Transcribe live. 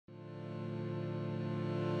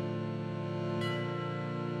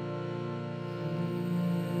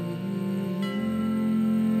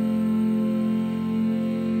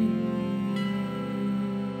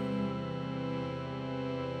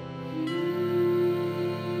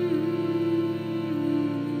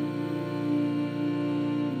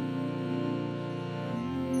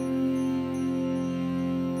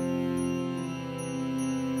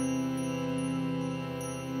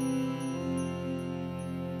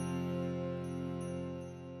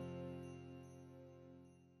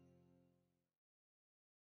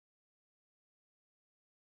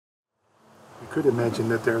could imagine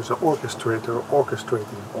that there's an orchestrator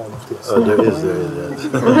orchestrating all of this. Oh, there is.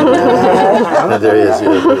 There is.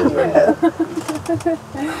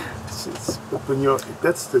 But when you're,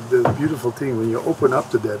 that's the beautiful thing, when you open up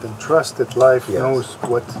to that and trust that life knows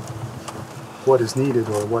what is needed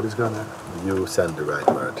or what is gonna. You send the right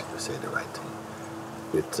word, you say the right thing.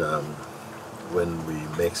 When we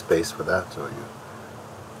make space for that, or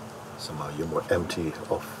somehow you're more empty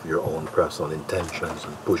of your own personal intentions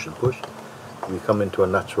and push, we come into a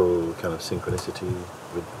natural kind of synchronicity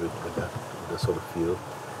with that sort of feel.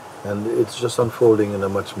 And it's just unfolding in a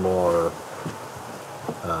much more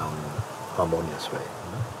harmonious way.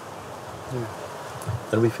 You know? Yeah.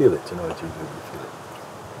 And we feel it, we feel it.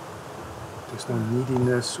 There's no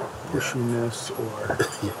neediness or pushiness or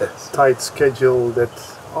yes. tight schedule that,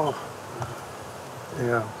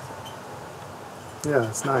 yeah,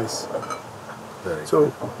 it's nice. Very so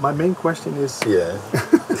good. My main question is,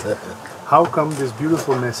 how come this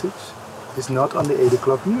beautiful message is not on the 8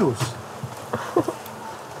 o'clock news?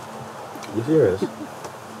 You serious?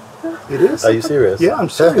 It is? Are you serious? Yeah, I'm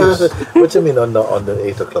serious. What do you mean on the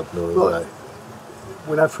 8 o'clock news? Well,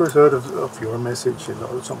 when I first heard of your message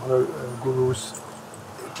and some other gurus,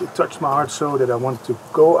 it touched my heart so that I wanted to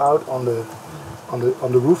go out on the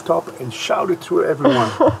rooftop and shout it to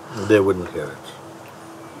everyone. They wouldn't hear it.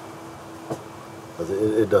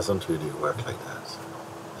 It doesn't really work like that.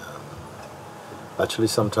 Actually,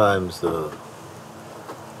 sometimes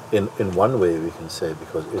in one way we can say,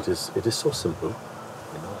 because it is so simple.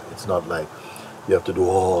 It's not like you have to do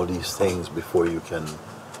all these things before you can,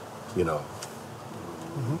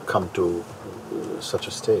 come to such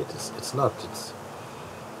a state. It's not.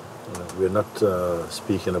 We're not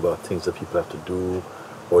speaking about things that people have to do,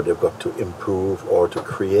 or they've got to improve, or to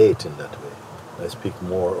create in that way. I speak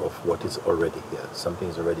more of what is already here. Something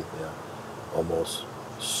is already here. Almost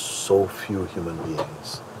so few human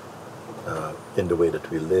beings, in the way that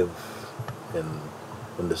we live, in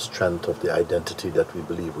the strength of the identity that we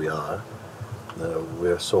believe we are.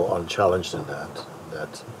 We're so unchallenged in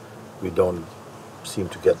that we don't seem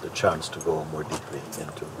to get the chance to go more deeply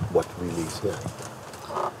into what really is here.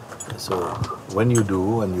 So when you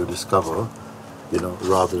do and you discover,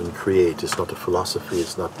 rather than create, it's not a philosophy,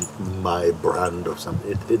 it's not my brand of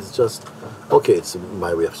something, it's just, okay, it's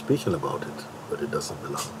my way of speaking about it, but it doesn't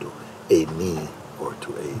belong to a me or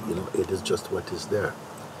to a, it is just what is there.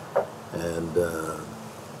 And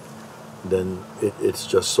then it's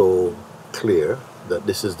just so clear that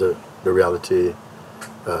this is the reality,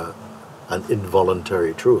 an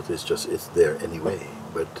involuntary truth. It's there anyway,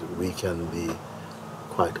 but we can be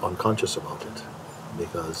quite unconscious about it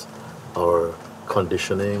because our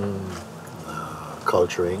conditioning,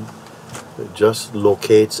 culturing, just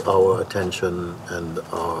locates our attention and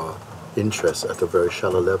our interest at a very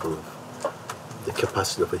shallow level of the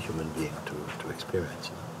capacity of a human being to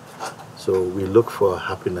experience. So we look for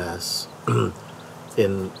happiness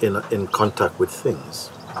in contact with things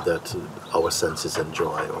that our senses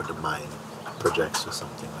enjoy or the mind projects or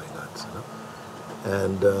something like that.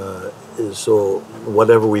 And so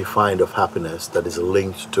whatever we find of happiness that is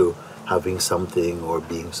linked to having something or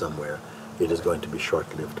being somewhere, it is going to be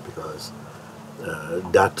short-lived because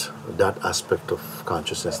that aspect of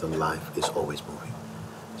consciousness and life is always moving.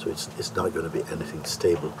 So it's not going to be anything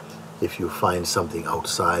stable. If you find something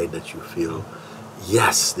outside that you feel,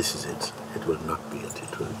 yes, this is it, it will not be it.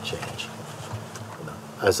 It will change.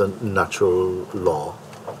 As a natural law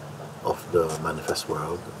of the manifest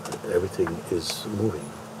world, everything is moving.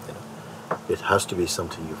 It has to be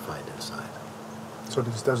something you find inside. So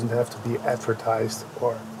this doesn't have to be advertised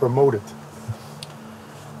or promoted.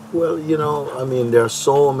 Well, there are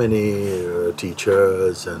so many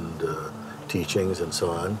teachers and teachings and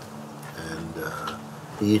so on, and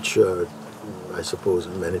each, I suppose,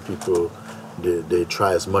 many people, they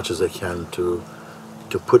try as much as they can to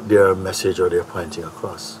put their message or their pointing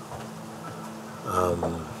across.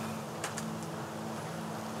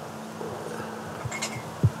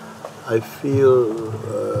 I feel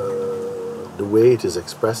the way it is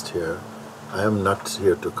expressed here, I am not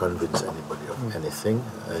here to convince anybody of anything.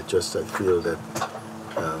 I feel that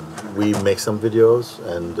we make some videos,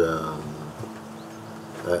 and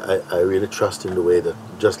I really trust in the way that,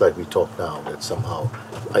 just like we talk now, that somehow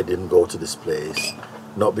I didn't go to this place,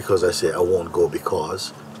 not because I say I won't go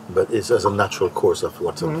because, but it's as a natural course of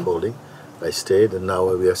what's unfolding. I stayed, and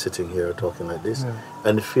now we are sitting here talking like this,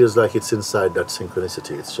 and it feels like it's inside that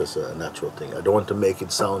synchronicity. It's just a natural thing. I don't want to make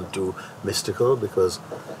it sound too mystical, because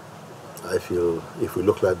I feel if we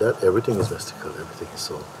look like that, everything is mystical, everything is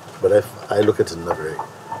so. But I look at it in a very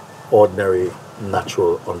ordinary,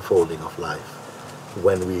 natural unfolding of life.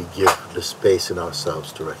 when we give the space in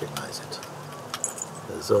ourselves to recognize it.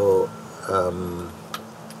 So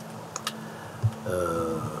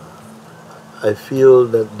I feel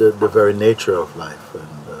that the very nature of life and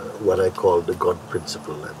what I call the God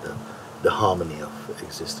principle and the harmony of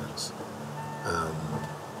existence,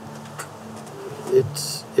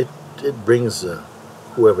 it brings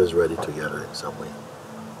whoever is ready together in some way.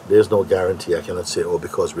 There's no guarantee. I cannot say, oh,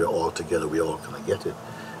 because we're all together, we all gonna get it.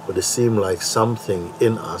 But it seems like something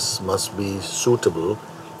in us must be suitable,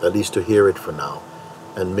 at least to hear it for now.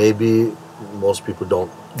 And maybe most people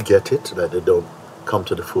don't get it, that they don't come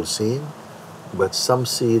to the full seeing. But some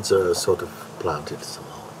seeds are sort of planted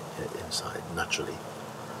somehow inside, naturally.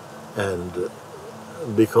 And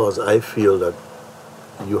because I feel that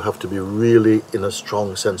you have to be really in a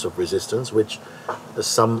strong sense of resistance, which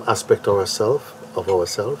some aspect of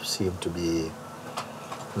ourselves seem to be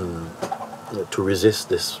to resist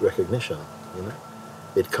this recognition. You know,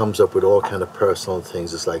 it comes up with all kind of personal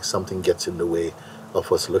things. It's like something gets in the way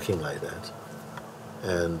of us looking like that.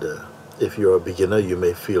 And if you're a beginner, you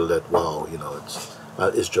may feel that, wow, you know,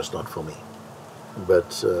 it's just not for me.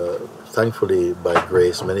 But thankfully, by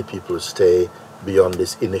grace, many people stay beyond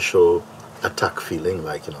this initial attack feeling,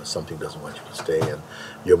 like, you know, something doesn't want you to stay, and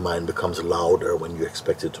your mind becomes louder when you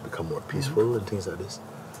expect it to become more peaceful and things like this.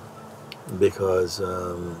 Because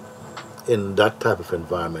in that type of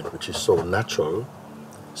environment, which is so natural,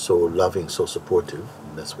 so loving, so supportive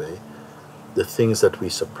in this way, the things that we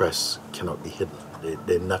suppress cannot be hidden.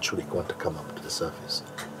 They naturally want to come up to the surface.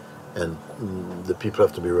 And the people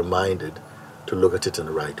have to be reminded to look at it in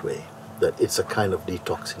the right way, that it's a kind of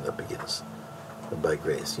detoxing that begins by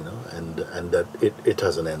grace, you know, and that it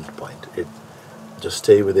has an end point. It just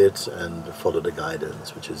stay with it and follow the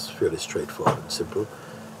guidance, which is fairly straightforward and simple,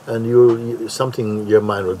 and your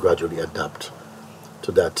mind will gradually adapt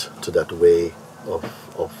to that way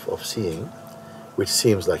of seeing, which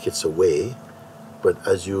seems like it's a way, but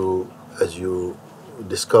as you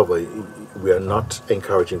discover, we are not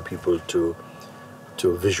encouraging people to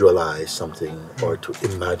visualize something or to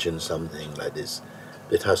imagine something like this.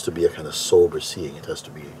 It has to be a kind of sober seeing. It has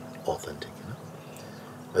to be authentic. You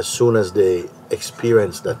know? As soon as they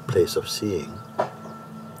experience that place of seeing,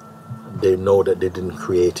 they know that they didn't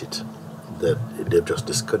create it, that they're just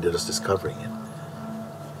discovering it.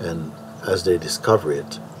 And as they discover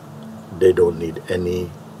it, they don't need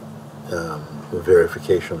any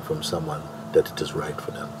verification from someone that it is right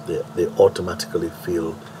for them. They automatically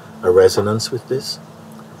feel a resonance with this.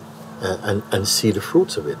 And see the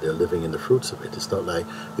fruits of it. They're living in the fruits of it. It's not like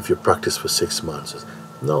if you practice for 6 months.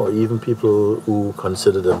 No, even people who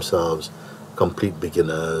consider themselves complete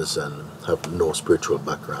beginners and have no spiritual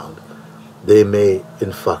background, they may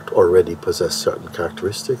in fact already possess certain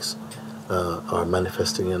characteristics are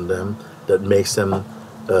manifesting in them that makes them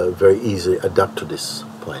very easily adapt to this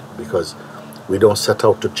point, because we don't set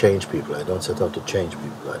out to change people. I don't set out to change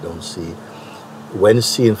people. I don't see. When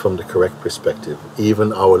seen from the correct perspective,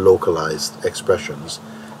 even our localized expressions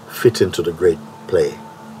fit into the great play.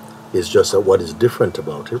 It's just that what is different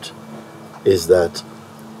about it is that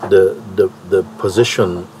the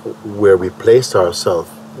position where we placed ourselves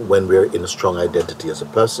when we're in a strong identity as a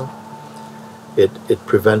person, it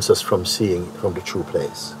prevents us from seeing from the true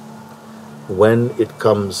place. When it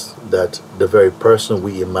comes that the very person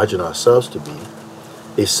we imagine ourselves to be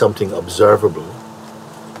is something observable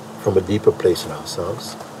from a deeper place in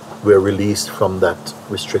ourselves, we're released from that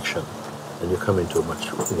restriction, and you come into a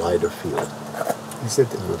much wider field. You said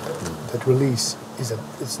that release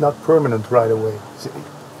it's not permanent right away.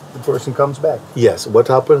 The person comes back. Yes, what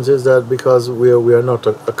happens is that because we are not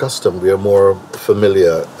accustomed, we are more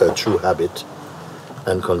familiar through habit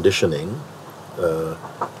and conditioning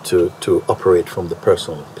to operate from the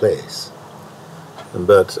personal place.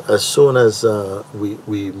 But as soon as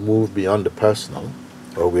we move beyond the personal,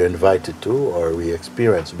 or we're invited to, or we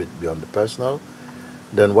experience a bit beyond the personal,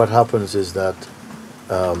 then what happens is that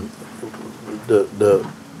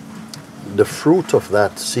the fruit of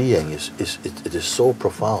that seeing is so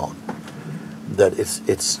profound that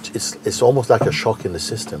it's almost like a shock in the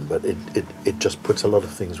system, but it just puts a lot of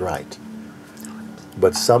things right.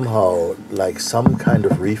 But somehow, like some kind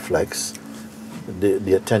of reflex,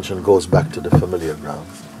 the attention goes back to the familiar ground,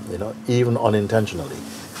 you know, even unintentionally.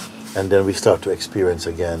 And then we start to experience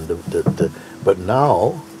again but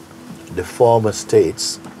now the former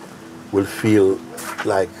states will feel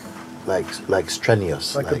like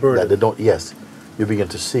strenuous, like a burden. That they don't. Yes, you begin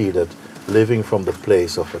to see that living from the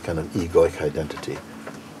place of a kind of egoic identity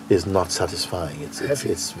is not satisfying.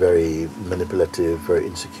 It's very manipulative, very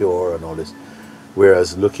insecure, and all this.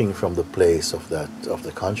 Whereas looking from the place of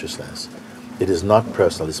the consciousness, It is not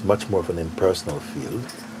personal. It's much more of an impersonal field,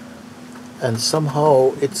 and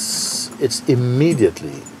somehow it's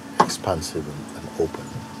immediately expansive and open.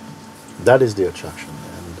 That is the attraction.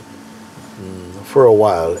 And for a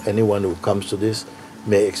while, anyone who comes to this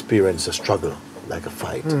may experience a struggle, like a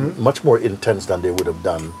fight, much more intense than they would have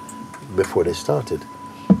done before they started.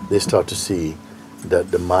 They start to see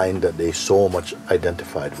that the mind that they so much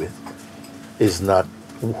identified with is not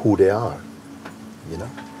who they are. You know,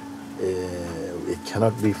 it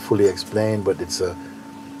cannot be fully explained, but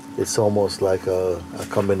it's almost like a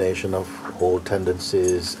combination of old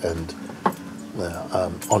tendencies and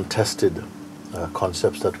untested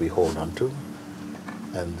concepts that we hold on to,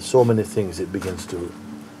 and so many things. It begins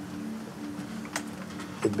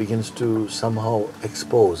to somehow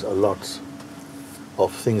expose a lot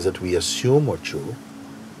of things that we assume are true,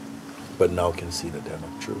 but now can see that they're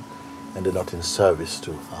not true, and they're not in service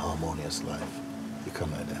to a harmonious life. You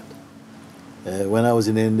come like that. When I was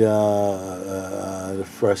in India, the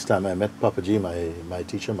first time I met Papaji, my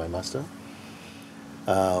teacher, my master,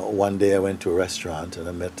 one day I went to a restaurant and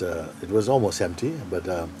I met, it was almost empty, but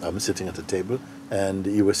I'm sitting at a table and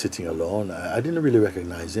he was sitting alone. I didn't really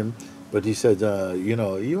recognize him, but he said, you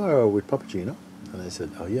know, you are with Papaji, you know? And I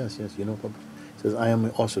said, oh yes, you know Papaji. He says, I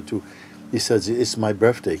am also too. He says, it's my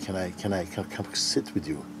birthday, can I come sit with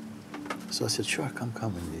you? So I said, sure, come.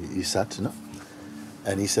 And he sat, you know?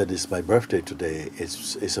 And he said, it's my birthday today.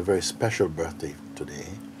 It's a very special birthday today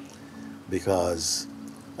because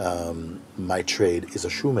my trade is a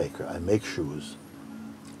shoemaker. I make shoes.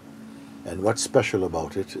 And what's special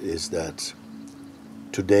about it is that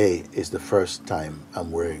today is the first time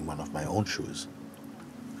I'm wearing one of my own shoes.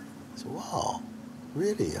 I said, wow,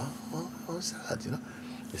 really? How's that? You know?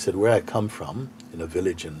 He said, where I come from, in a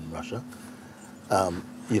village in Russia,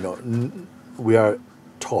 you know, we are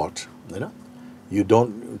taught, you know, you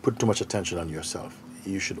don't put too much attention on yourself.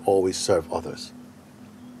 You should always serve others.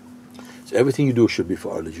 So everything you do should be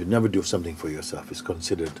for others. You never do something for yourself. It's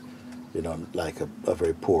considered, you know, like a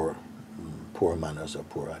very poor manners or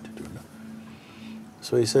poor attitude. You know?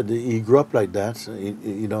 So he said he grew up like that,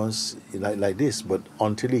 you know, like this. But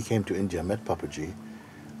until he came to India, met Papaji,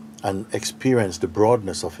 and experienced the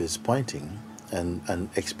broadness of his pointing, and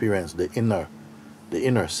experienced the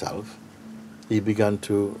inner self, he began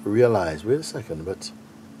to realize, wait a second, but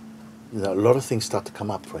you know, a lot of things start to come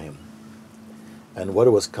up for him. And what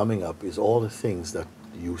was coming up is all the things that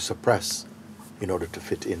you suppress in order to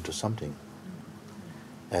fit into something.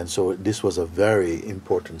 And so this was a very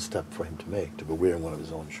important step for him to make, to be wearing one of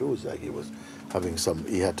his own shoes. Like he was having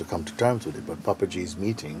he had to come to terms with it. But Papaji's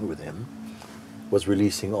meeting with him was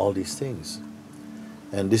releasing all these things.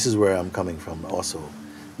 And this is where I'm coming from also.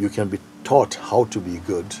 You can be taught how to be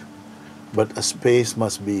good, but a space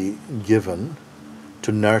must be given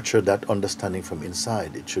to nurture that understanding from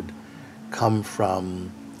inside. It should come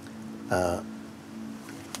from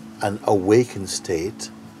an awakened state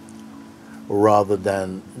rather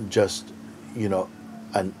than just, you know,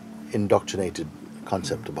 an indoctrinated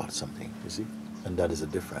concept about something, you see? And that is a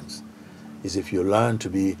difference. Is if you learn to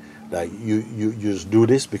be like, you just do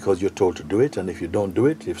this because you're told to do it, and if you don't do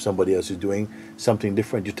it, if somebody else is doing something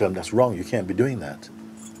different, you tell them that's wrong, you can't be doing that.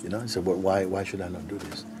 You know, so well, why should I not do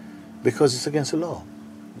this? Because it's against the law.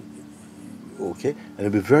 Okay? And it'll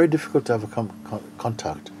be very difficult to have a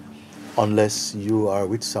contact unless you are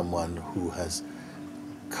with someone who has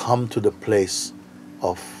come to the place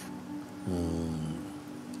of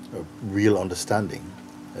real understanding.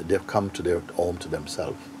 They've come to their own to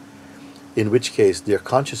themselves. In which case their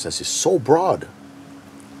consciousness is so broad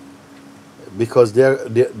because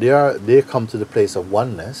they come to the place of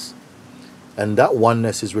oneness. And that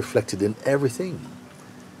oneness is reflected in everything,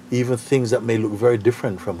 even things that may look very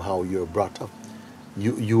different from how you're brought up.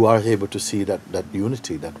 You are able to see that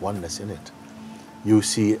unity, that oneness in it. You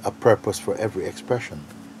see a purpose for every expression.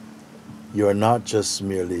 You are not just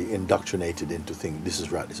merely indoctrinated into thinking, this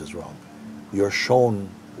is right, this is wrong. You're shown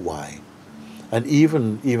why. And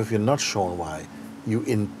even if you're not shown why, you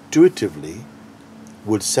intuitively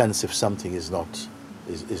would sense if something is not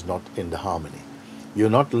in the harmony. You're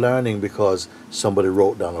not learning because somebody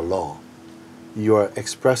wrote down a law. You are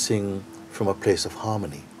expressing from a place of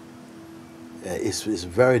harmony. It's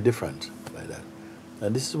very different like that.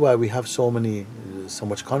 And this is why we have so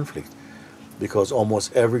much conflict. Because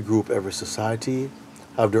almost every group, every society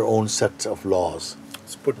have their own set of laws.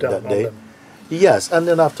 It's put down on them. Yes, and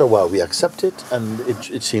then after a while we accept it, and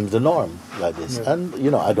it seems the norm like this. Yeah. And, you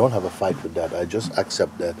know, I don't have a fight with that. I just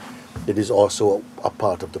accept that it is also a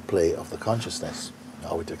part of the play of the consciousness,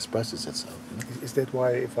 how it expresses itself. You know? Is that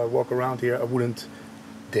why if I walk around here, I wouldn't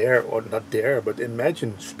dare, or not dare, but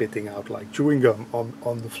imagine spitting out like chewing gum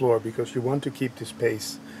on the floor, because you want to keep the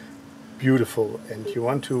space beautiful and you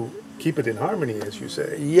want to keep it in harmony, as you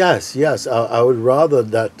say. Yes, yes. I would rather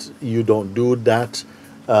that you don't do that,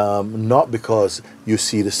 not because you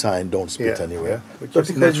see the sign, don't spit Yeah, anywhere, yeah, but but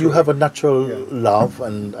just because you have a natural Yeah. love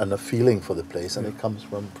and a feeling for the place, and Yeah. it comes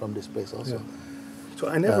from this place also. Yeah. So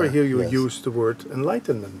I never hear you Yes. use the word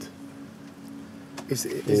enlightenment. Is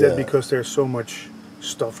that Yeah. because there's so much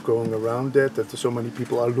stuff going around that so many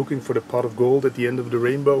people are looking for the pot of gold at the end of the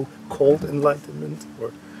rainbow called enlightenment?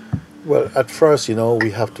 Or Well, at first,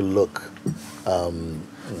 we have to look,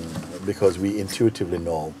 because we intuitively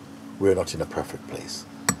know we're not in a perfect place.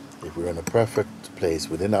 If we're in a perfect place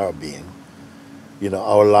within our being,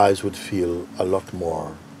 our lives would feel a lot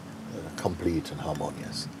more complete and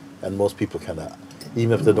harmonious. And most people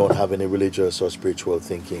even if they don't have any religious or spiritual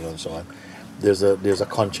thinking and so on, there's a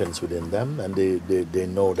conscience within them, and they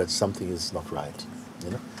know that something is not right.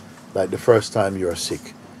 Like the first time you're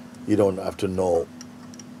sick, you don't have to know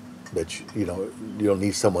that you don't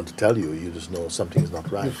need someone to tell you. You just know something is not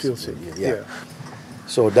right. you feel sick? Yeah.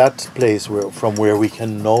 So that place from where we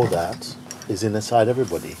can know that is inside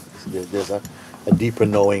everybody. There's a deeper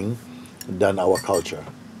knowing than our culture.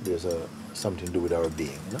 There's something to do with our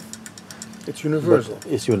being. It's universal. But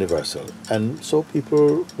it's universal. And so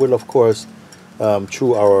people will, of course,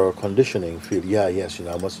 through our conditioning, feel, yes,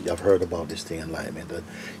 I've heard about this thing, enlightenment,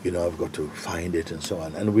 and, I've got to find it and so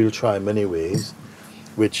on. And we'll try many ways,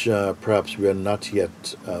 which perhaps we are not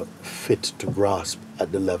yet fit to grasp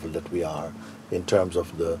at the level that we are in terms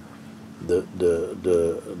of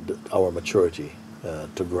our maturity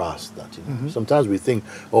to grasp that. Sometimes we think,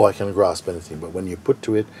 I can grasp anything, but when you put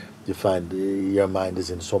to it, you find your mind is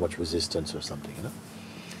in so much resistance or something.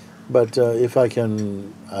 But if I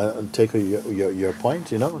can take your point,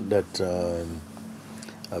 that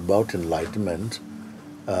about enlightenment,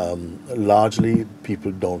 largely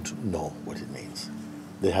people don't know what it means.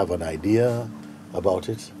 They have an idea about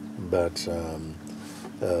it, but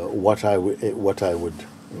what I would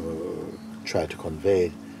try to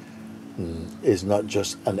convey is not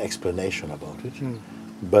just an explanation about it,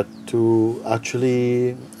 but to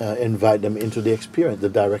actually invite them into the experience, the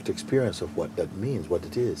direct experience of what that means, what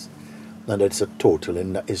it is. And it's a total,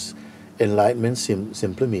 enlightenment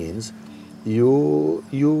simply means you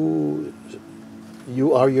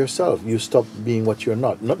are yourself. You stop being what you're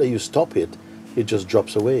not. Not that you stop it, it just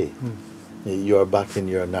drops away. You're back in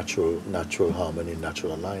your natural harmony,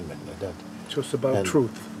 natural alignment, like that. So it's about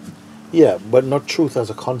truth. Yeah, but not truth as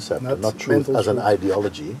a concept, not truth as an truth.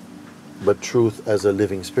 ideology, but truth as a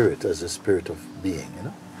living spirit, as a spirit of being,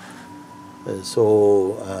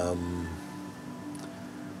 So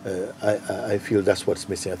I feel that's what's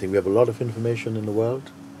missing. I think we have a lot of information in the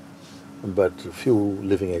world, but few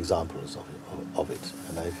living examples of it.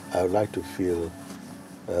 And I would like to feel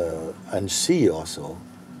and see also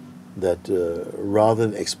that rather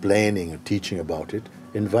than explaining or teaching about it,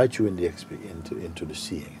 invite you into the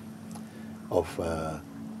seeing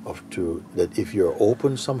that if you're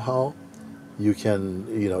open somehow, you can,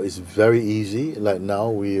 it's very easy. Like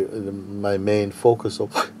now, my main focus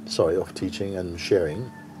of teaching and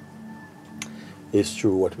sharing is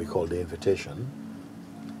through what we call the invitation,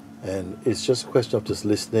 and it's just a question of just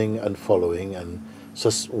listening and following and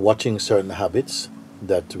just watching certain habits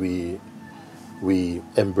that we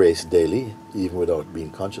embrace daily, even without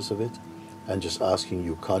being conscious of it, and just asking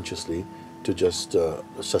you consciously to just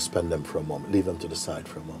suspend them for a moment, leave them to the side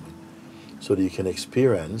for a moment, so that you can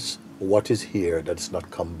experience what is here that's not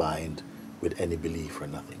combined with any belief or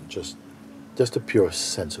nothing, just a pure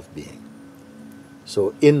sense of being.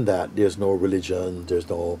 So in that, there's no religion, there's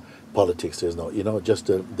no politics, there's no, just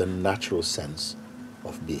the natural sense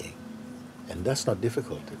of being. And that's not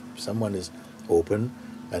difficult. If someone is open,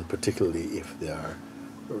 and particularly if they are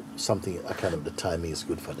a kind of the timing is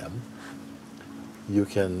good for them,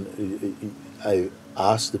 I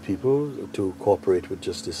ask the people to cooperate with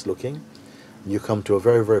just this looking. You come to a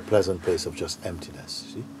very, very pleasant place of just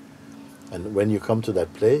emptiness, see? And when you come to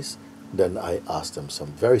that place, then I ask them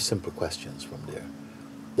some very simple questions from there,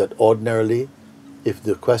 that ordinarily, if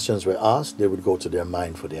the questions were asked, they would go to their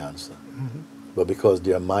mind for the answer. But because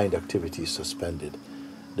their mind activity is suspended,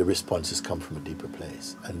 the responses come from a deeper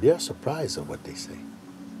place. And they are surprised at what they say.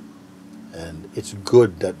 And it's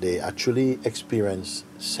good that they actually experience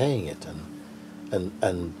saying it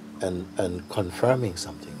and confirming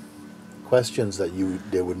something. Questions that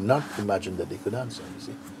they would not imagine that they could answer, you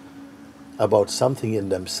see, about something in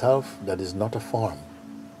themselves that is not a form,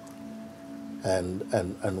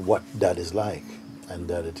 and what that is like, and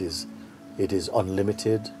that it is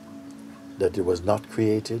unlimited, that it was not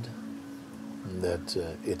created, that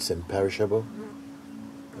it's imperishable,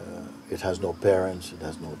 it has no parents, it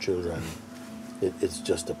has no children, it's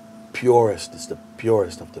just the purest, it's the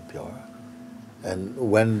purest of the pure. And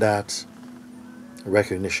when that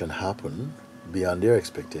recognition happened, beyond their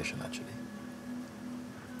expectation actually,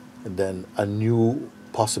 and then a new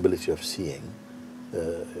possibility of seeing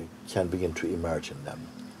can begin to emerge in them.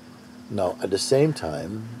 Now, at the same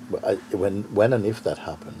time, when and if that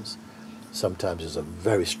happens, sometimes there's a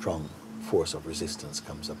very strong force of resistance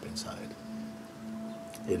comes up inside.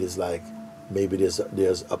 It is like maybe there's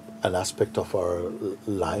an aspect of our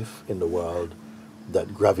life in the world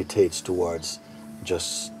that gravitates towards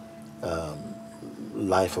just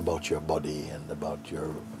life about your body and about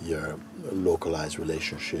your localized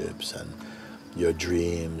relationships and your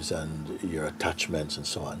dreams and your attachments and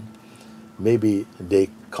so on. Maybe they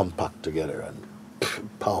compact together and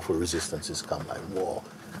powerful resistances come like, whoa,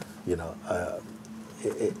 you know.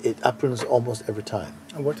 It happens almost every time.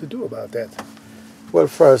 And what to do about that? Well,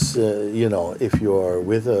 first, you know, if you're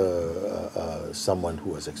with someone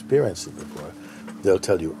who has experienced it before, they'll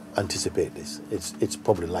tell you, anticipate this. It's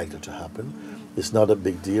probably likely to happen. It's not a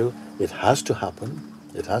big deal. It has to happen.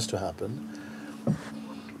 It has to happen.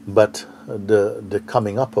 But the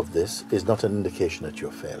coming up of this is not an indication that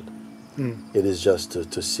you've failed. It is just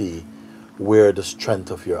to see where the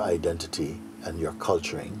strength of your identity and your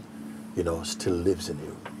culturing, you know, still lives in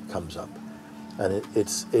you, comes up. And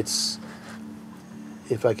it's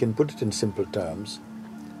if I can put it in simple terms,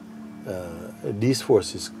 these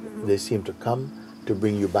forces, they seem to come to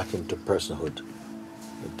bring you back into personhood,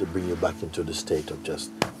 to bring you back into the state of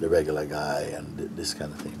just the regular guy and this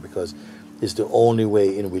kind of thing, because it's the only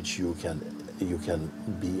way in which you can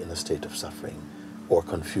be in a state of suffering or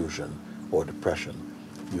confusion or depression.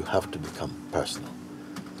 You have to become personal.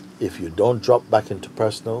 If you don't drop back into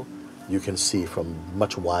personal, you can see from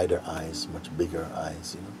much wider eyes, much bigger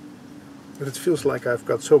eyes, you know. But it feels like I've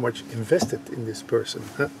got so much invested in this person.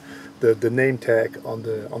 Huh? The name tag on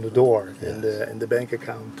the door, Yes. and the bank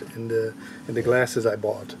account, and the glasses I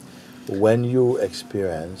bought. When you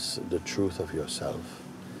experience the truth of yourself,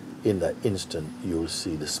 in that instant you'll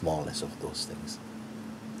see the smallness of those things.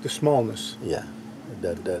 The smallness. Yeah,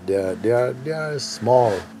 that they are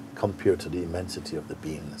small compared to the immensity of the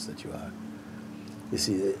beingness that you are. You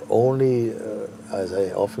see, only as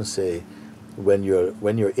I often say, when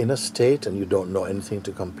you're in a state and you don't know anything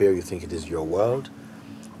to compare, you think it is your world,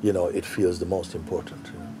 you know, it feels the most important.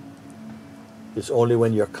 You know? It's only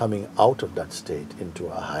when you're coming out of that state into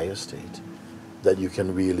a higher state that you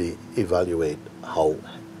can really evaluate how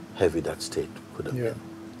heavy that state could have been.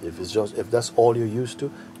 If that's all you're used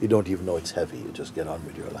to, you don't even know it's heavy. You just get on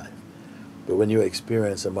with your life. But when you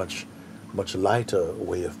experience a much lighter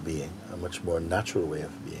way of being, a much more natural way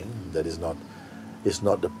of being, that is not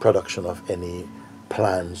the production of any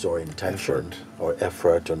plans or intention or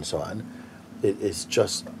effort and so on. It's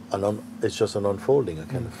just an unfolding, a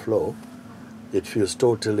kind of flow. It feels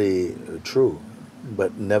totally true,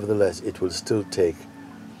 but nevertheless, it will still take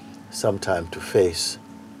some time to face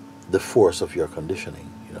the force of your conditioning,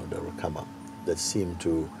 you know, that will come up, that seem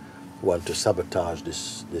to want to sabotage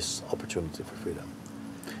this opportunity for freedom.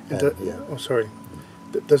 Oh, sorry.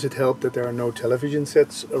 Does it help that there are no television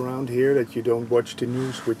sets around here, that you don't watch the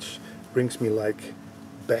news, which brings me like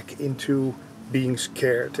back into being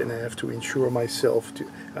scared, and I have to ensure myself to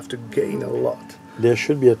have to gain a lot? There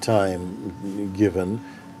should be a time given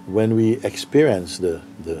when we experience the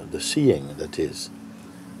seeing that is,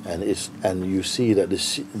 and you see that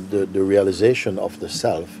the realization of the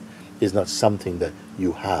self is not something that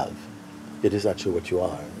you have. It is actually what you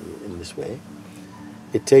are in this way.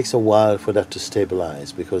 It takes a while for that to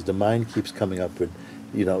stabilize, because the mind keeps coming up with,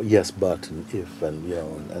 you know, yes, but, and if, and, you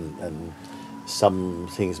know, and some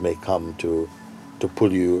things may come to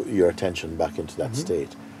pull your attention back into that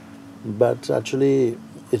state. But actually,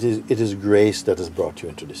 it is grace that has brought you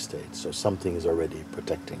into this state. So something is already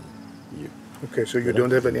protecting you. Okay, so you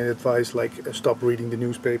don't have any advice like stop reading the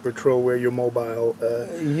newspaper, throw away your mobile?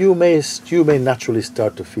 You may naturally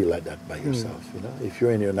start to feel like that by yourself. You know, if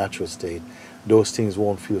you're in your natural state, those things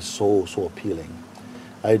won't feel so appealing.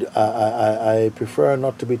 I prefer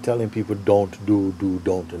not to be telling people don't do,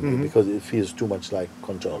 because it feels too much like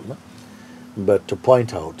control. No? But to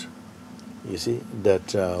point out, you see,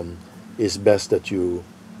 that it's best that you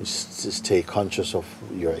stay conscious of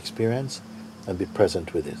your experience and be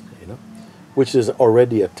present with it, you know, which is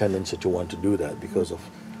already a tendency to want to do that because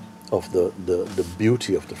of the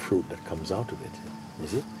beauty of the fruit that comes out of it, you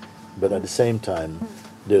see. But at the same time,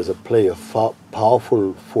 there's a play of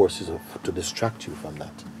powerful forces to distract you from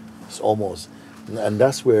that. It's almost And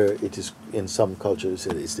that's where it is in some cultures.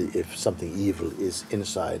 If something evil is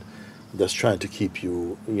inside, that's trying to keep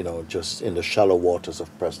you, just in the shallow waters of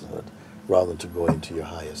personhood, rather than to go into your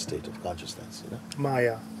higher state of consciousness.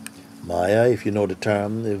 Maya. Maya, if you know the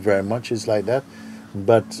term, it very much is like that.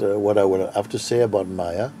 But what I would have to say about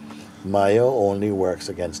Maya only works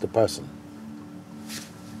against the person.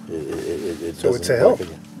 It So doesn't it's a work help.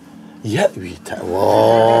 again. Yeah,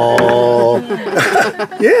 whoa.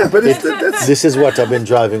 Yeah, but that's This is what I've been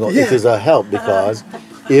driving on. Yeah. It is a help because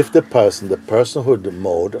if the personhood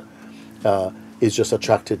mode is just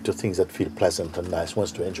attracted to things that feel pleasant and nice,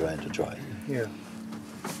 wants to enjoy and to joy. yeah.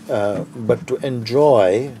 But to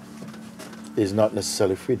enjoy is not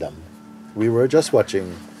necessarily freedom. We were just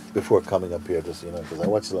watching before coming up here, just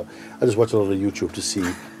because I just watch a lot of YouTube to see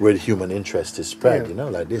where the human interest is spread. Yeah.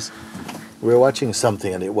 Like this. We were watching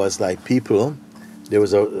something, and it was like people. There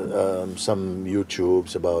was some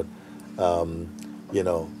YouTubes about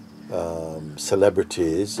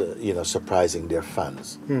celebrities, surprising their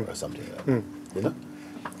fans or something like that.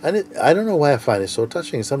 And I don't know why I find it so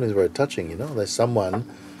touching. Something's very touching. That someone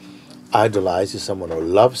idolizes someone or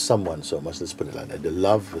loves someone so much. Let's put it like that. They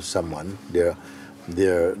love someone. They're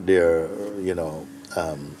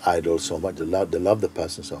idol so much. They love the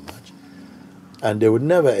person so much, and they would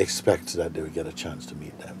never expect that they would get a chance to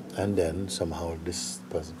meet them. And then somehow this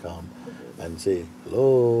person come and say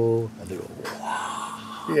hello, and they go, wow.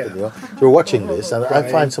 Yeah. So we're watching this, and I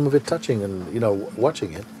Right. find some of it touching, and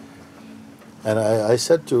watching it. And I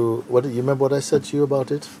said to you remember what I said to you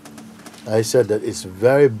about it? I said that it's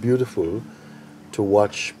very beautiful to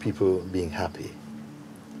watch people being happy.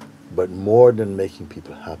 But more than making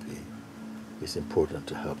people happy, it's important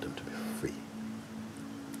to help them to be free.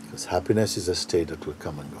 Because happiness is a state that will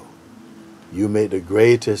come and go. You may the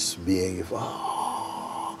greatest being,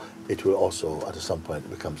 it will also, at some point,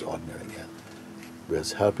 becomes ordinary again.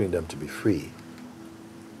 Whereas helping them to be free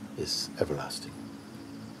is everlasting.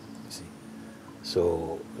 You see?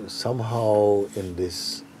 So somehow in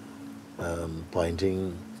this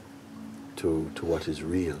pointing to what is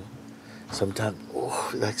real, sometimes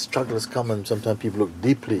like struggles come, and sometimes people look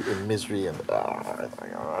deeply in misery and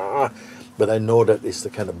but I know that it's the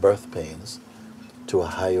kind of birth pains to a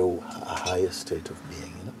higher state of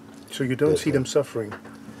being. So you don't see them suffering.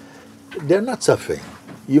 They're not suffering.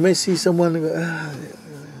 You may see someone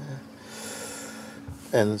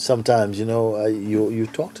and sometimes you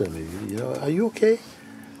talk to them. Are you okay?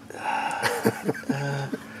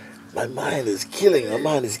 My mind is killing.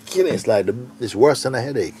 It's like it's worse than a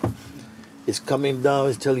headache. It's coming down.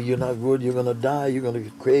 It's telling you you're not good. You're gonna die. You're gonna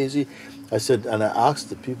get crazy. I said, and I asked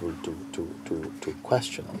the people to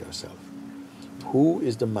question yourself. Who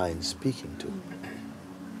is the mind speaking to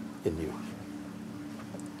in you?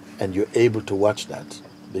 And you're able to watch that,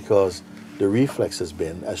 because the reflex has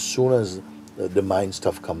been, as soon as the mind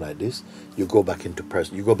stuff come like this, you go back into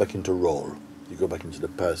person. You go back into role. You go back into the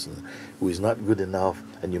person who is not good enough,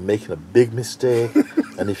 and you're making a big mistake.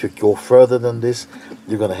 And if you go further than this,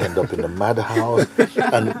 you're going to end up in a madhouse.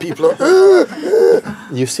 And people are,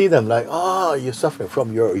 you see them like, you're suffering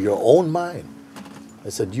from your own mind. I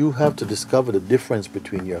said, you have to discover the difference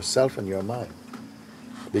between yourself and your mind.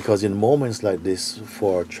 Because in moments like this,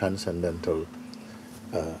 for transcendental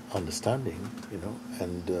understanding,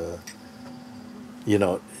 and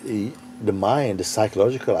the mind, the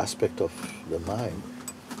psychological aspect of the mind,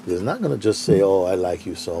 is not going to just say, I like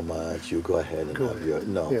you so much, you go ahead and have your...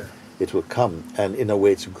 No, Yeah. it will come. And in a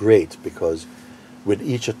way it's great, because with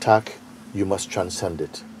each attack, you must transcend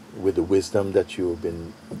it with the wisdom that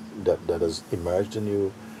that has emerged in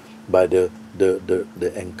you, by the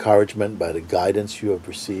encouragement, by the guidance you have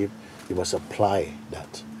received. You must apply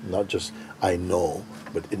that. Not just, I know,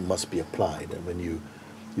 but it must be applied. And when you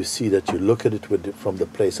see that, you look at it from the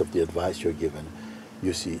place of the advice you're given,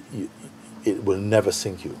 you see it will never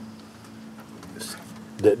sink you.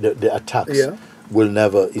 The attacks will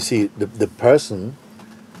never... You see, the person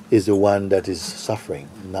is the one that is suffering,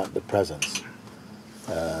 not the presence.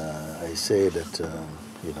 I say that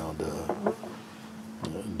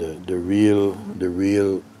the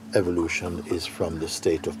real evolution is from the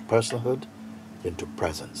state of personhood into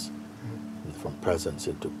presence, and from presence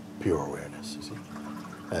into pure awareness. You see,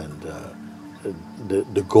 and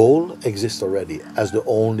the goal exists already as the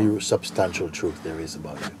only substantial truth there is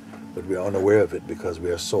about you, but we are unaware of it because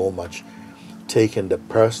we are so much taking the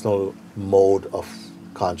personal mode of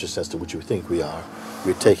consciousness to which we think we are.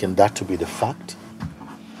 We're taking that to be the fact,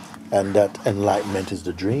 and that enlightenment is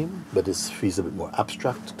the dream, but it feels a bit more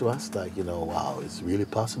abstract to us, like, wow, it's really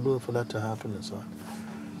possible for that to happen, and so on.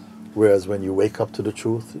 Whereas when you wake up to the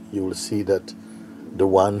truth, you will see that The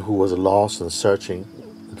one who was lost and searching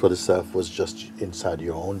for the self was just inside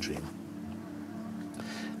your own dream.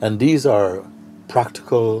 And these are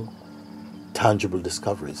practical, tangible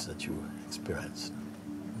discoveries that you experience.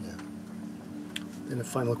 Yeah. And a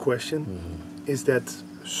final question, is that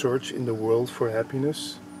search in the world for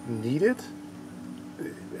happiness needed?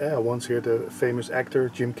 I once heard a famous actor,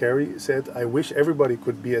 Jim Carrey, said, I wish everybody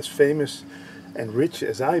could be as famous and rich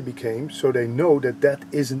as I became, so they know that that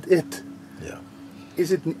isn't it. Yeah.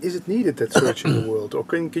 Is it needed, that search in the world, or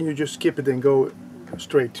can you just skip it and go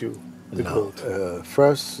straight to the No. gold?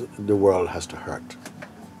 First, the world has to hurt.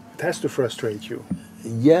 It has to frustrate you.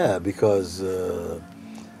 Yeah, because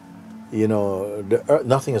you know, the earth,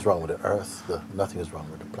 nothing is wrong with the earth. Nothing is wrong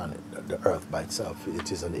with the planet. The earth by itself,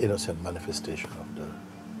 it is an innocent manifestation of the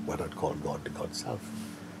what I'd call God, the God self.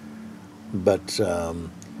 But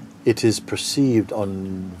it is perceived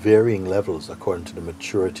on varying levels according to the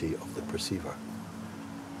maturity of the perceiver.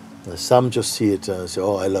 Some just see it and say,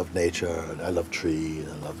 "Oh, I love nature, and I love trees,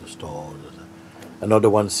 and I love the stone." Another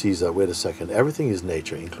one sees that, wait a second, everything is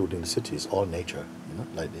nature, including the cities, all nature, you know,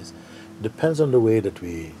 like this. Depends on the way that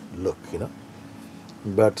we look, you know.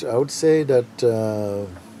 But I would say that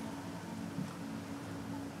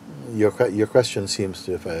your question seems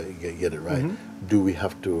to, if I get it right, do we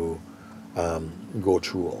have to go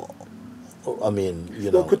through all? I mean,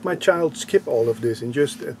 you Well, know. could my child skip all of this and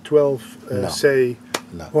just at 12 No. say,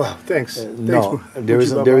 No. wow, thanks. Thanks, No, there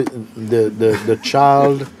isn't. There, the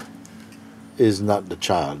child is not the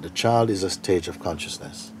child. The child is a stage of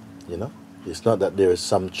consciousness. You know, it's not that there is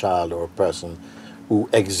some child or person who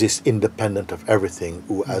exists independent of everything,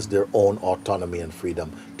 who has their own autonomy and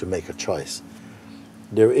freedom to make a choice.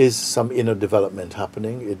 There is some inner development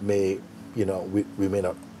happening. It may, you know, we may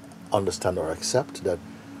not understand or accept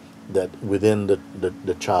that within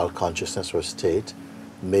the child consciousness or state,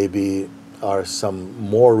 maybe are some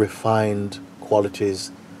more refined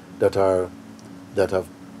qualities that have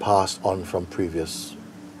passed on from previous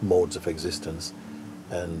modes of existence,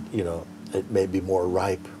 and you know, it may be more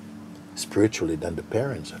ripe spiritually than the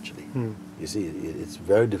parents actually. You see, it's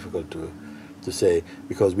very difficult to say,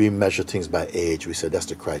 because we measure things by age. We say that's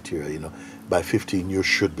the criteria, you know, by 15 you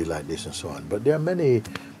should be like this and so on. But there are many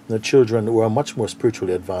children who are much more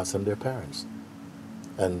spiritually advanced than their parents,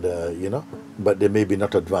 and you know, but they may be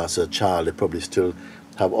not advanced as a child. They probably still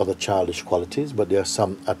have other childish qualities, but there are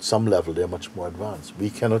some, at some level they're much more advanced. We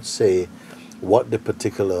cannot say what the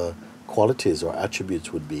particular qualities or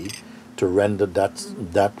attributes would be to render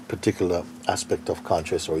that particular aspect of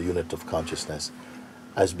conscious or unit of consciousness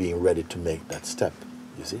as being ready to make that step.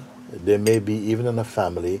 You see, there may be, even in a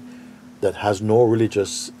family that has no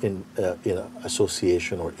religious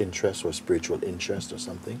association or interest or spiritual interest or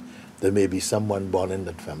something, there may be someone born in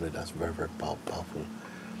that family that's very, very powerful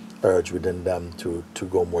urge within them to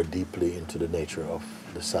go more deeply into the nature of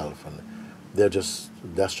the self, and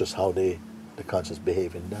that's just how the conscious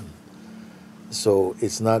behave in them. So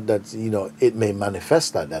it's not that, you know, it may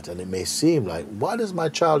manifest like that, and it may seem like, why does my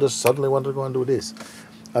child just suddenly want to go and do this?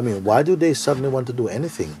 I mean, why do they suddenly want to do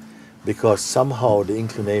anything? Because somehow the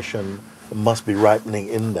inclination must be ripening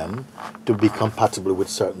in them to be compatible with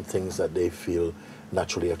certain things that they feel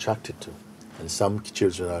naturally attracted to. And some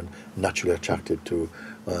children are naturally attracted to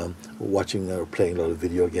watching or playing a lot of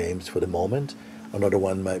video games for the moment. Another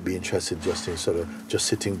one might be interested just in sort of just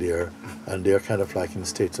sitting there, and they're kind of like in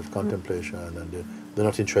states of contemplation, and they're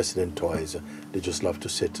not interested in toys. They just love to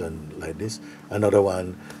sit and like this. Another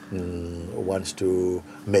one wants to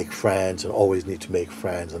make friends and always need to make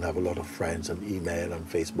friends and have a lot of friends and email and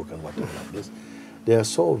Facebook and whatever like this. They are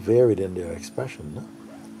so varied in their expression, no?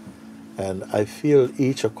 And I feel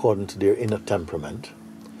each according to their inner temperament,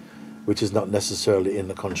 which is not necessarily in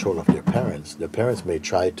the control of their parents. Their parents may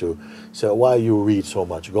try to say, why you read so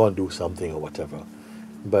much, go and do something or whatever.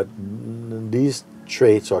 But these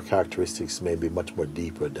traits or characteristics may be much more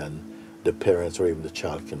deeper than the parents or even the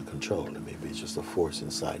child can control. Maybe it's just a force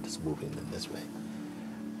inside that's moving in this way.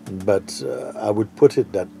 But I would put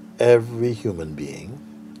it that every human being,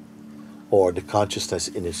 or the consciousness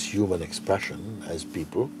in its human expression as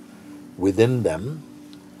people, within them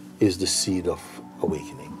is the seed of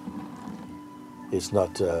awakening. It's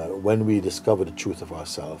not, when we discover the truth of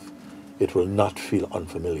ourselves, it will not feel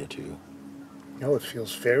unfamiliar to you. No, it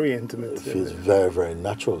feels very intimate. It feels very, very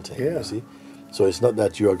natural to you, Yeah. you see. So it's not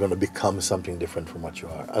that you are going to become something different from what you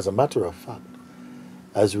are. As a matter of fact,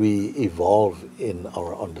 as we evolve in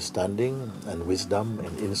our understanding and wisdom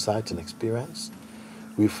and insight and experience,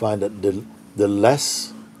 we find that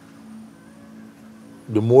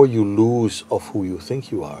the more you lose of who you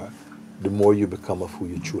think you are, the more you become of who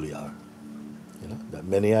you truly are. You know, That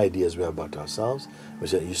many ideas we have about ourselves,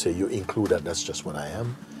 you say you include that, that's just what I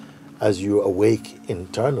am. As you awake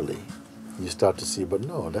internally, you start to see, but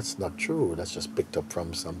no, that's not true. That's just picked up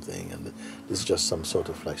from something, and it's just some sort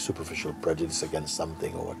of like superficial prejudice against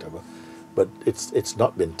something or whatever. But it's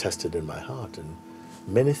not been tested in my heart, and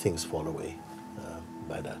many things fall away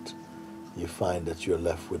by that. You find that you're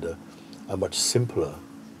left with a much simpler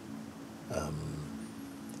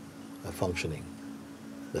functioning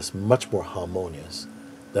that's much more harmonious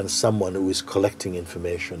than someone who is collecting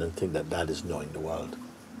information and think that that is knowing the world.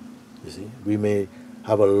 You see, we may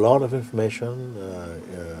have a lot of information,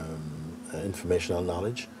 informational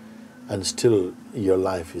knowledge, and still your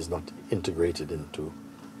life is not integrated into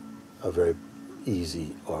a very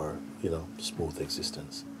easy or smooth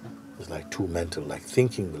existence. It's like too mental, like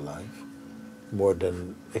thinking the life more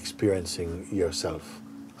than experiencing yourself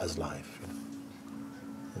as life.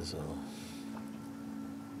 And so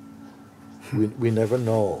we never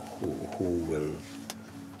know who will,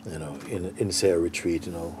 in say a retreat,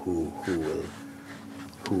 who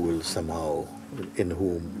will somehow, in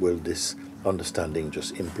whom will this understanding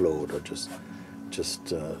just implode or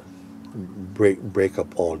just break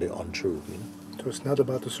up all the untruth. So it's not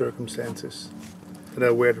about the circumstances, that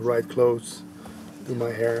I wear the right clothes, do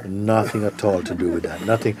my hair. Nothing at all to do with that.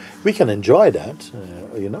 Nothing. We can enjoy that,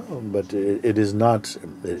 but it is not.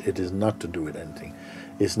 It is not to do with anything.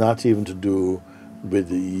 It's not even to do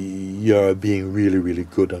with your being really, really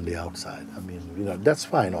good on the outside. I mean, that's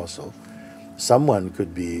fine also. Someone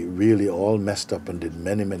could be really all messed up and did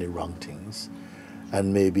many, many wrong things,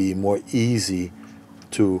 and maybe more easy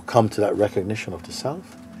to come to that recognition of the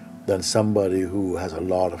self than somebody who has a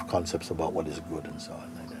lot of concepts about what is good and so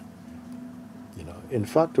on like that. In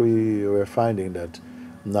fact, we were finding that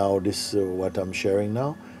now this what I'm sharing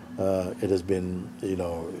now, it has been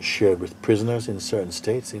shared with prisoners in certain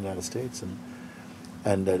states, in the United States,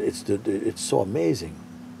 and that it's so amazing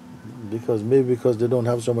because maybe because they don't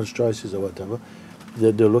have so much choices or whatever,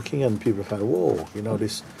 they're looking and people find, whoa,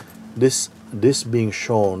 this being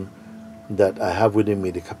shown that I have within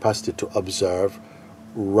me the capacity to observe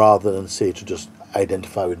rather than say to just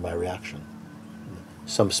identify with my reaction.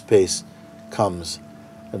 Some space comes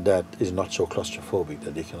that is not so claustrophobic,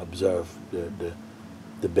 that they can observe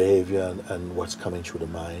the behavior and what's coming through the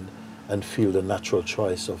mind and feel the natural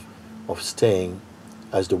choice of staying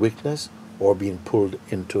as the weakness or being pulled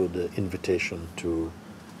into the invitation to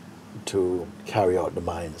carry out the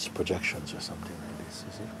mind's projections or something like this.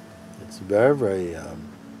 You see? It's very, very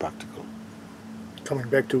practical. Coming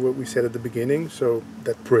back to what we said at the beginning, so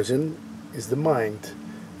that prison is the mind,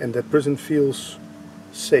 and that prison feels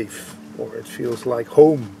safe, or it feels like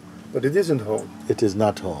home, but it isn't home. It is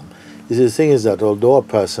not home. You see, the thing is that although a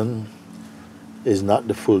person is not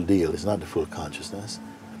the full deal, is not the full consciousness,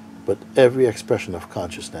 but every expression of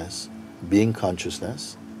consciousness, being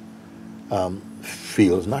consciousness,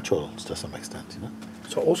 feels natural to some extent.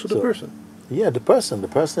 So also the person. Yeah, the person. The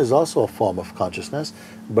person is also a form of consciousness,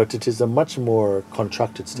 but it is a much more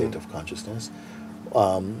contracted state of consciousness,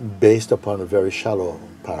 based upon a very shallow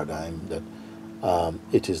paradigm that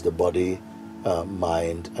it is the body,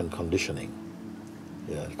 mind, and conditioning.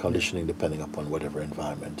 Conditioning depending upon whatever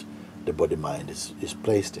environment the body-mind is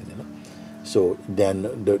placed in. So then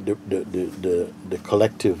the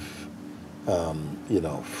collective,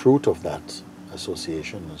 fruit of that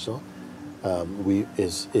association and so.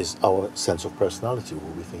 Is our sense of personality, who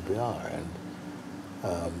we think we are,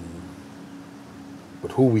 and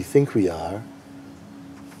but who we think we are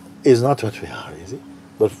is not what we are, is it?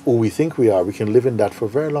 But who we think we are, we can live in that for a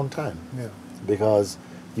very long time, because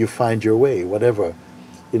you find your way. Whatever,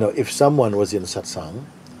 if someone was in satsang,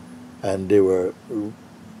 and they were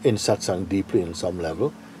in satsang deeply in some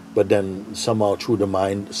level, but then somehow through the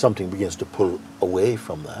mind something begins to pull away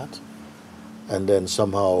from that. And then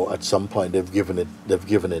somehow, at some point, they've given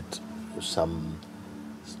it some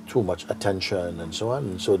too much attention and so on,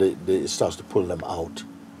 and so it starts to pull them out,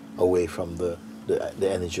 away from the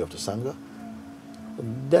energy of the sangha.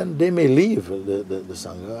 Then they may leave the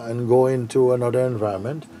sangha and go into another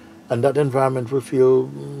environment, and that environment will feel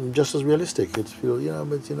just as realistic. It feel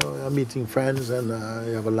I'm meeting friends and I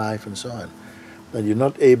have a life and so on, and you're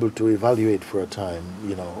not able to evaluate for a time,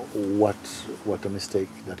 what a mistake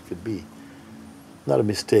that could be. Not a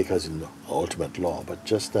mistake as in the ultimate law, but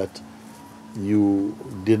just that you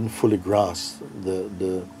didn't fully grasp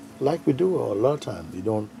the like we do a lot of times.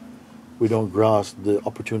 We don't grasp the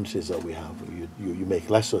opportunities that we have. You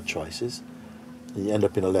make lesser choices, and you end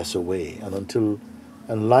up in a lesser way.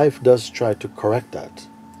 And life does try to correct that,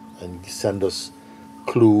 and send us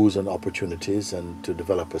clues and opportunities, and to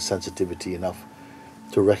develop a sensitivity enough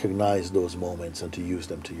to recognize those moments and to use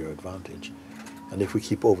them to your advantage. And if we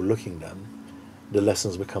keep overlooking them, the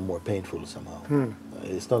lessons become more painful somehow.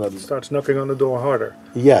 It's not a, Starts knocking on the door harder.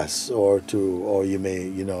 yes, or you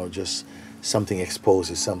may, just something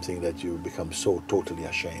exposes something that you become so totally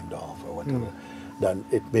ashamed of or whatever. Then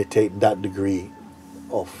it may take that degree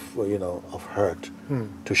of of hurt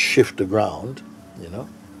to shift the ground,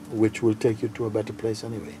 which will take you to a better place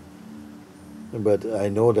anyway. But I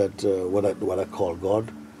know that what I call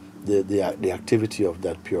God, the activity of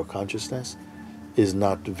that pure consciousness, is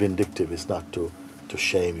not vindictive. It's not to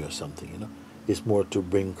shame you or something. It's more to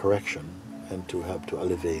bring correction and to help to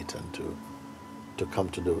elevate and to come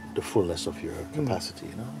to the fullness of your capacity,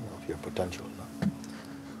 of your potential.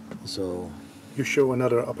 So You show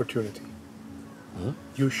another opportunity.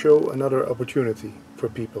 You show another opportunity for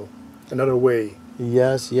people, another way.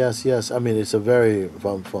 yes. I mean, it's a very,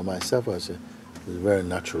 for myself, I say, it's a very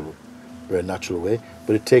natural way.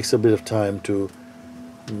 But it takes a bit of time to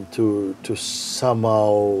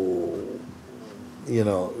somehow,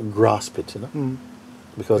 grasp it,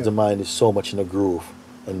 because the mind is so much in a groove,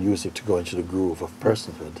 and use it to go into the groove of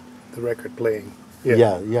personhood. The record playing.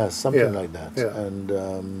 Yeah, something Yeah, like that. yeah.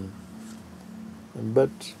 And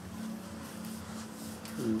but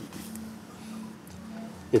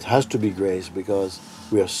it has to be grace, because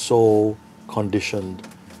we are so conditioned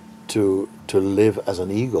to live as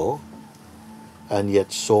an ego, and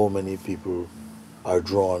yet so many people are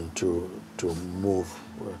drawn to move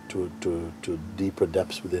to deeper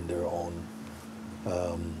depths within their own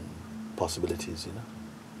possibilities.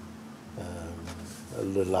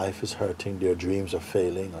 The life is hurting, their dreams are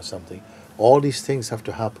failing or something. All these things have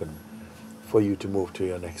to happen for you to move to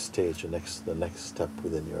your next stage, the next step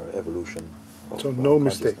within your evolution. So no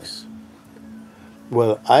mistakes.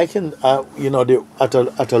 Well, I can, at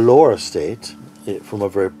a lower state, from a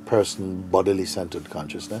very bodily centered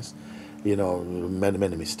consciousness,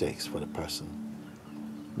 many mistakes for the person.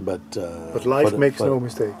 But Life makes no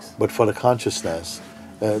mistakes. But for the consciousness,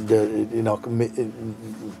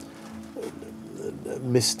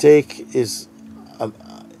 mistake is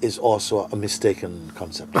also a mistaken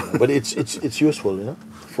concept. But it's useful,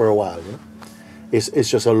 for a while. It's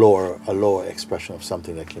just a lower expression of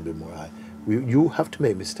something that can be more high. You have to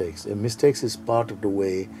make mistakes. And mistakes is part of the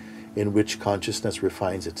way in which consciousness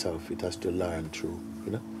refines itself. It has to learn through.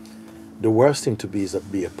 The worst thing to be is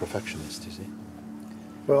be a perfectionist. You see.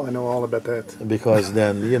 Well, I know all about that. Because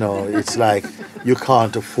then it's like you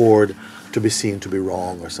can't afford to be seen to be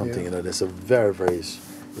wrong or something. Yeah. There's a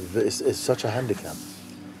it's such a handicap.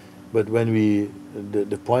 But when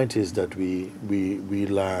the point is that we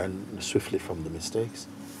learn swiftly from the mistakes,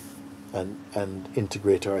 and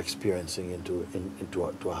integrate our experiencing into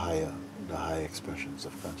the higher expressions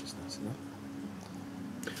of consciousness.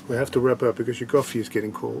 We have to wrap up because your coffee is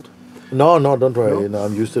getting cold. No, don't worry. No?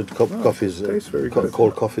 I'm used to coffees, tastes very good.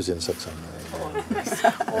 cold coffees in Satsang.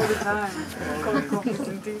 All the time. Cold coffees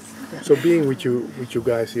and teas. So being with you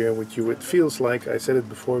guys here, with you, it feels like, I said it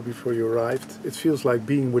before you arrived, it feels like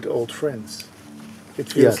being with old friends. It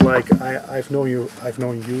feels like I've known you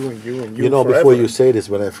and you forever. Before you say this,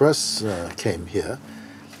 when I first came here,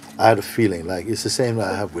 I had a feeling like it's the same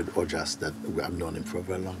I have with Ojas, that I've known him for a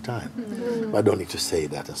very long time. But I don't need to say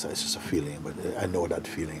that, it's just a feeling, but I know that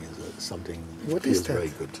feeling is something that feels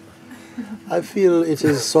very good. I feel it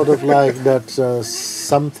is sort of like that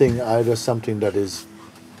something that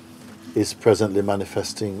is presently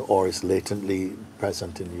manifesting or is latently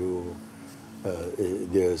present in you.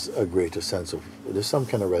 There's a greater sense of, there's some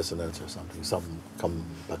kind of resonance or something, some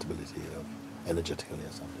compatibility of energetically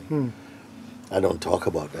or something. I don't talk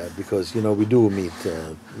about that because we do meet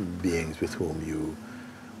beings with whom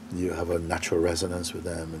you have a natural resonance with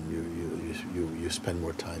them, and you spend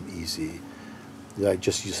more time easy. Like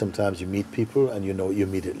sometimes you meet people and you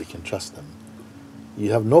immediately can trust them.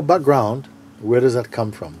 You have no background. Where does that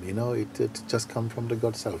come from? It just comes from the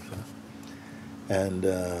God self. And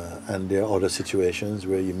there are other situations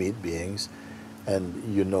where you meet beings, and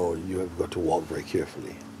you have got to walk very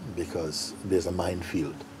carefully because there's a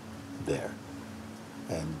minefield there,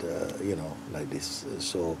 and like this.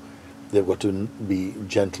 So they've got to be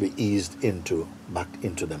gently eased back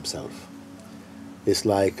into themselves. It's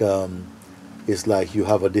like you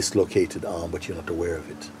have a dislocated arm, but you're not aware of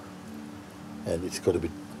it, and it's got to be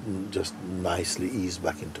just nicely eased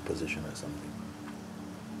back into position or something.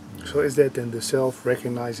 So is that then the self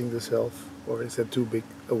recognizing the self, or is that too big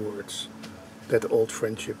a words? That old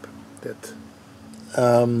friendship, that.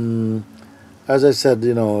 As I said,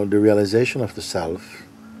 the realization of the self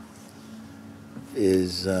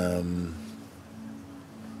is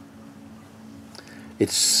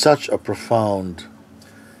it's such a profound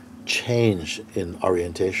change in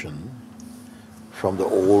orientation from the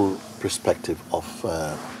old perspective of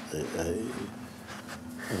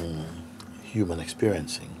human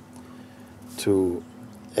experiencing to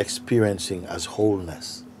experiencing as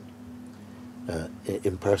wholeness,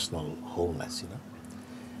 impersonal wholeness, you know.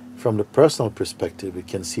 From the personal perspective, it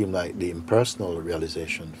can seem like the impersonal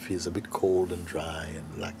realization feels a bit cold and dry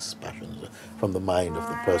and lacks passion from the mind of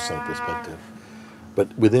the personal perspective.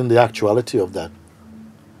 But within the actuality of that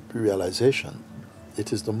realization,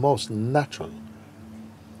 it is the most natural.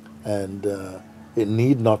 And it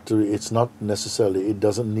need not to, it's not necessarily, it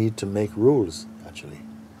doesn't need to make rules, actually.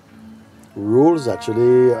 Rules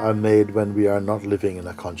actually are made when we are not living in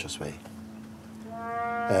a conscious way.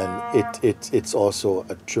 And it's also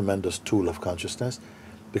a tremendous tool of consciousness,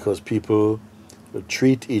 because people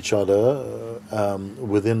treat each other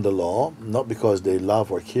within the law, not because they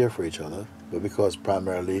love or care for each other, but because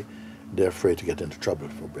primarily they're afraid to get into trouble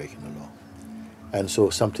for breaking the law. And so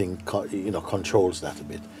something controls that a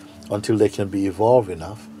bit, until they can be evolved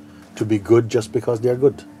enough to be good just because they're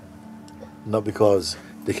good, not because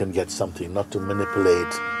they can get something, not to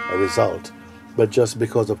manipulate a result, but just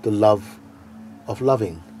because of the love of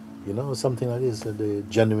loving, something like this, that they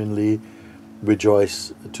genuinely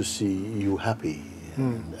rejoice to see you happy,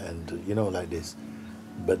 and like this.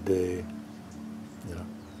 But they're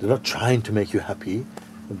not trying to make you happy,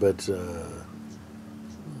 but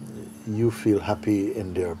you feel happy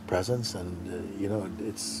in their presence, and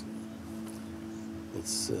it's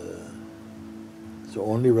the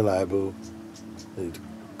only reliable,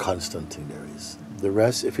 constant thing there is. The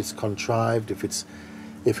rest, if it's contrived, if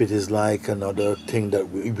it is like another thing that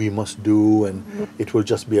we must do, and it will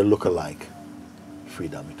just be a look-alike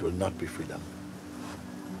freedom. It will not be freedom.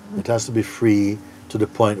 It has to be free to the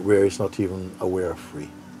point where it's not even aware of free.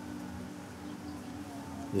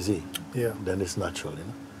 You see? Yeah. Then it's natural,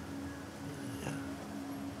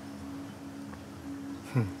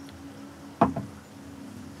 Yeah.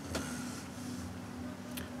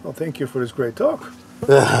 Well, thank you for this great talk.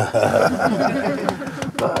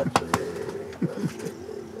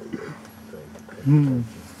 Nice.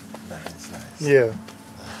 Yeah.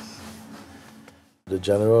 The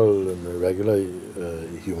general and the regular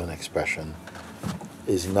human expression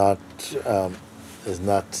is not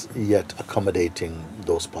yet accommodating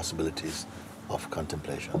those possibilities of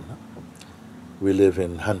contemplation. No? We live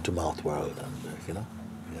in hand-to-mouth world, and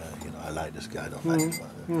I like this guy, I don't like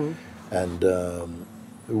him. And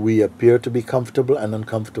we appear to be comfortable and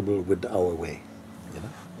uncomfortable with our way,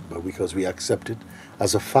 but because we accept it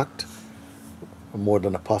as a fact more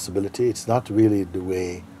than a possibility, it's not really the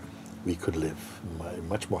way we could live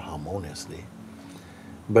much more harmoniously.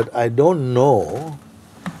 But I don't know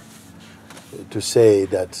to say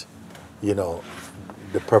that,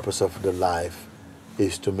 the purpose of the life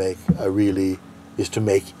is to make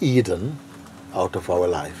Eden out of our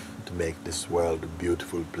life, to make this world a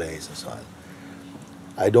beautiful place and so on.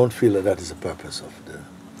 I don't feel that is the purpose of the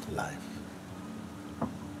life.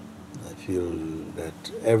 I feel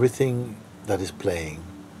that everything that is playing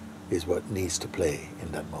is what needs to play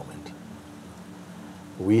in that moment.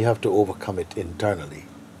 We have to overcome it internally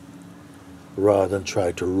rather than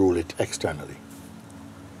try to rule it externally.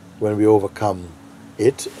 When we overcome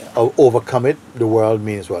it, the world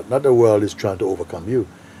means what? Not the world is trying to overcome you.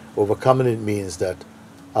 Overcoming it means that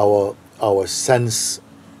our sense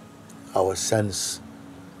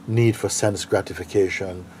need for sense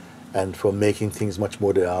gratification and for making things much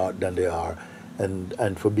more than they are,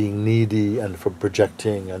 and for being needy and for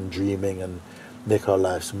projecting and dreaming and make our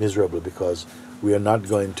lives miserable because we are not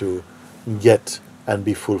going to get and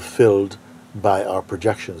be fulfilled by our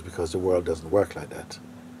projections, because the world doesn't work like that.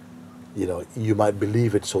 You might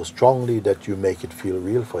believe it so strongly that you make it feel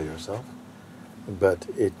real for yourself, but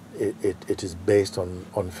it is based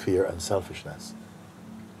on fear and selfishness,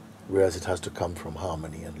 whereas it has to come from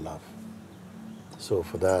harmony and love. So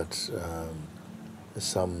for that,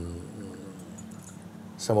 some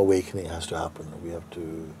awakening has to happen. We have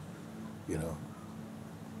to,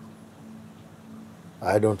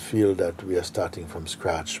 I don't feel that we are starting from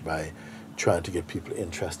scratch by trying to get people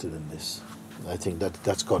interested in this. I think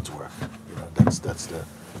that's God's work. That's the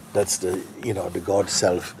the God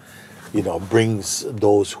self, brings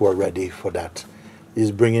those who are ready for that.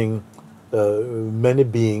 He's bringing many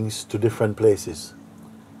beings to different places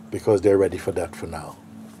because they're ready for that for now.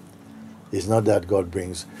 It's not that God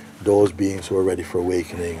brings those beings who are ready for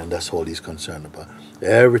awakening and that's all he's concerned about.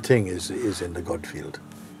 Everything is in the God field.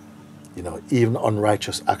 Even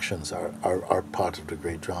unrighteous actions are part of the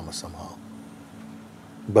great drama somehow.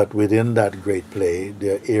 But within that great play,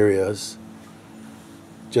 there are areas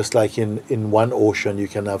Just like in one ocean, you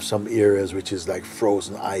can have some areas which is like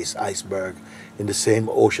frozen ice, iceberg. In the same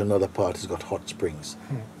ocean, another part has got hot springs.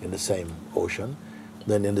 In the same ocean.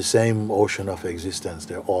 Then in the same ocean of existence,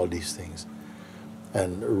 there are all these things.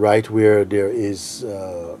 And right where there is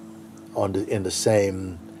in the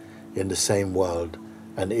same world,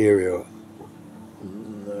 an area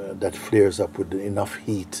that flares up with enough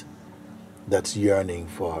heat, that's yearning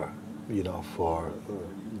for,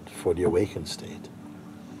 for the awakened state,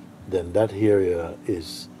 then that area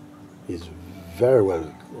is very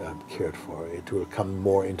well cared for. It will come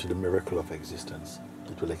more into the miracle of existence.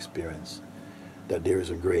 It will experience that there is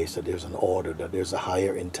a grace, that there's an order, that there's a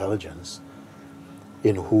higher intelligence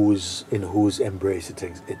in whose embrace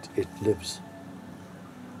it lives.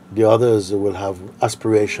 The others will have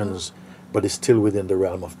aspirations, but it's still within the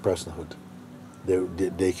realm of personhood.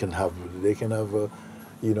 They can have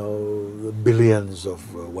billions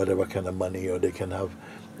of whatever kind of money, or they can have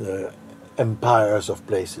empires of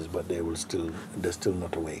places, but they're still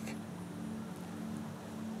not awake.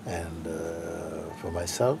 And for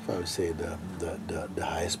myself, I would say the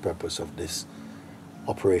highest purpose of this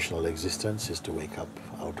operational existence is to wake up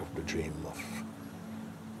out of the dream of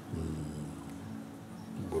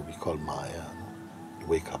what we call Maya.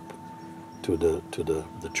 Wake up to the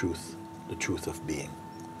truth of being.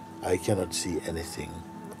 I cannot see anything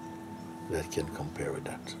that can compare with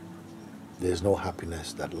that. There's no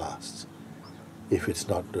happiness that lasts if it's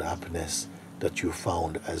not the happiness that you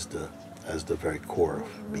found as the very core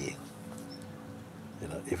of being.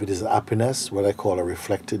 If it is happiness, what I call a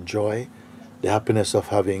reflected joy, the happiness of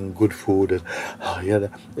having good food, and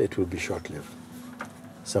it will be short-lived.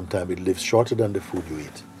 Sometimes it lives shorter than the food you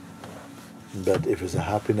eat. But if it's a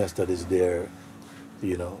happiness that is there,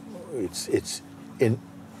 it's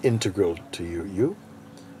integral to you,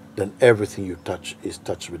 then everything you touch is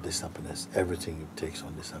touched with this happiness. Everything takes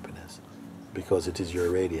on this happiness, because it is your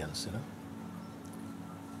radiance.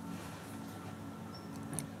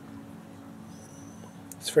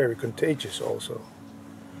 It's very contagious also.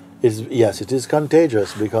 Yes, it is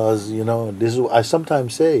contagious, because this is, I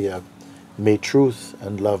sometimes say, may truth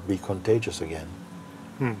and love be contagious again.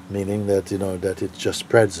 Meaning that that it just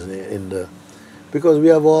spreads in the, because we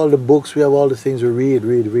have all the books, we have all the things we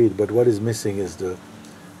read, but what is missing is the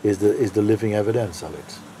living evidence of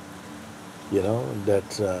it.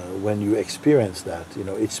 That when you experience that,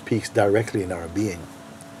 it speaks directly in our being.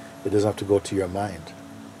 It doesn't have to go to your mind.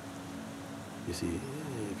 You see,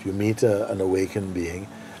 if you meet an awakened being,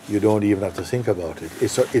 you don't even have to think about it.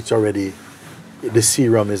 It's already, the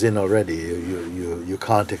serum is in already. You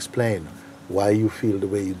can't explain why you feel the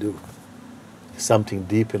way you do. Something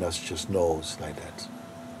deep in us just knows like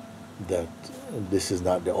that this is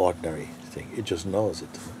not the ordinary thing. It just knows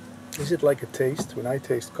it. Is it like a taste? When I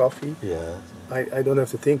taste coffee, Yeah. I don't have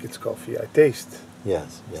to think it's coffee. I taste.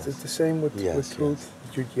 Yes. Is it the same with truth?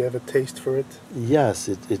 Yes. You have a taste for it? Yes,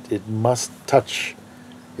 it must touch,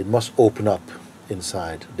 it must open up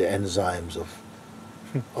inside the enzymes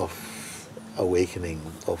of awakening,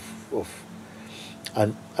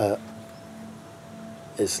 and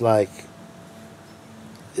it's like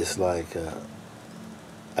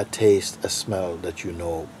a taste, a smell that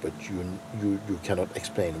but you cannot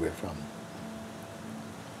explain where from.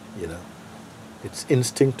 It's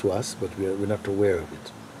instinct to us, but we're not aware of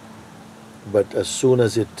it. But as soon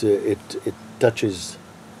as it touches,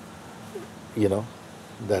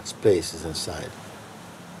 that space is inside.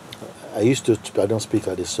 I don't speak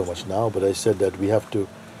like this so much now, but I said that we have to,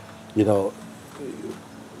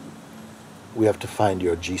 we have to find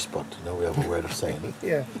your G spot. We have a word of saying.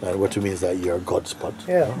 Yeah. And what it means that your God spot.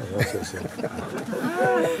 Yeah.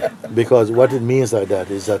 Because what it means like that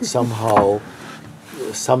is that somehow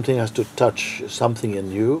something has to touch something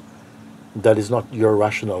in you that is not your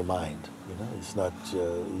rational mind. It's not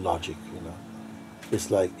logic.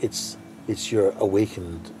 It's like it's your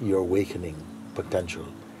awakening potential,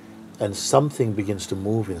 and something begins to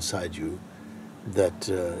move inside you that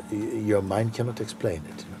your mind cannot explain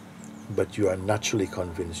it. But you are naturally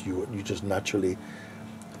convinced. You just naturally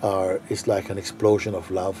are. It's like an explosion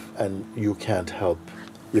of love, and you can't help.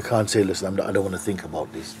 You can't say, "Listen, I don't want to think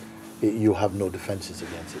about this." You have no defenses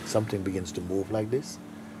against it. Something begins to move like this,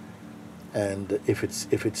 and if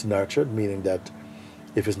it's nurtured, meaning that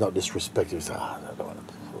if it's not disrespectful, you say, I don't want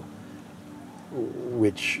to.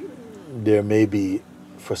 Which there may be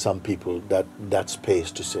for some people that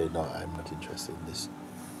space to say, no, I'm not interested in this.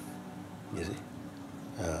 You see.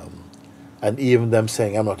 And even them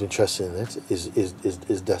saying I'm not interested in it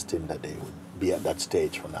is destined that they would be at that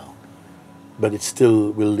stage for now. But it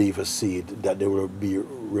still will leave a seed that they will be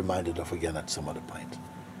reminded of again at some other point.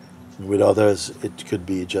 With others, it could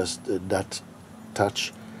be just that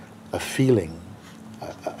touch, a feeling,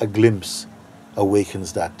 a glimpse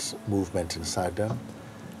awakens that movement inside them.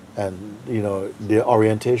 And, you know, their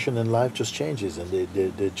orientation in life just changes, and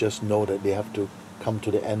they just know that they have to come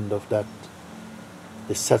to the end of that.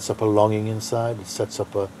 It sets up a longing inside, it sets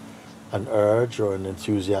up an urge or an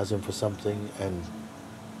enthusiasm for something, and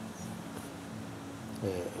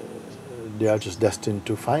they are just destined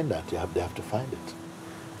to find that. They have to find it.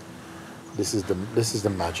 This is the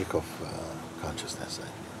magic of consciousness, I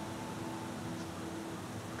feel.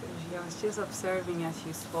 I was just observing as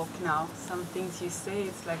you spoke now. Some things you say,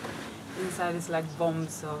 it's like inside is like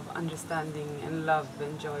bombs of understanding and love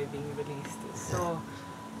and joy being released. It's so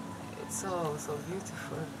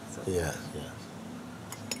beautiful. So Yes, yes.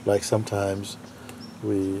 Like sometimes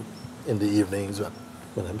we, in the evenings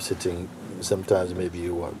when I'm sitting, sometimes maybe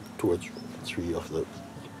 2 or 3 of the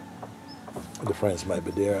friends might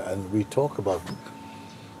be there, and we talk about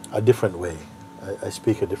a different way. I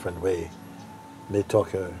speak a different way. They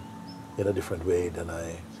talk in a different way than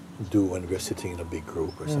I do when we're sitting in a big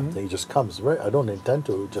group or something. It just comes, right? I don't intend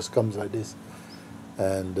to, it just comes like this.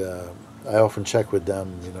 And I often check with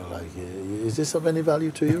them, you know, like, is this of any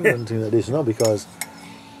value to you? And things like this. No, because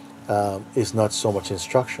it's not so much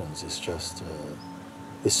instructions. It's just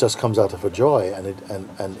it just comes out of a joy, and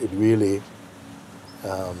it really,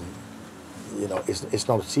 you know, it's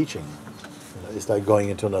not teaching. You know, it's like going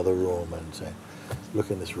into another room and saying,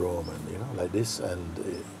 look in this room, and, you know, like this.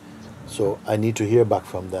 And so I need to hear back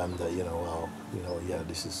from them that, you know, wow, you know, yeah,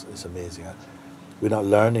 it's amazing. We're not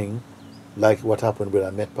learning. Like what happened when I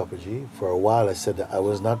met Papaji. For a while I said that I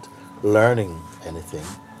was not learning anything,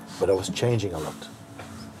 but I was changing a lot.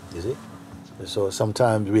 You see? So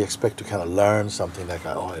sometimes we expect to kind of learn something like,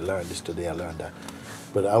 oh, I learned this today, I learned that.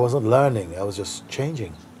 But I wasn't learning, I was just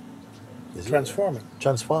changing. You see?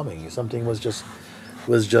 Transforming. Something was just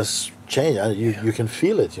changing. You can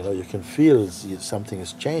feel it, you know, you can feel something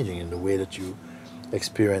is changing in the way that you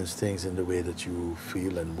experience things, in the way that you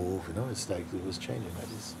feel and move, you know, it's like it was changing like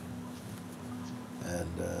this.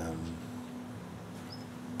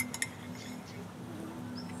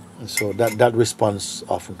 And so that response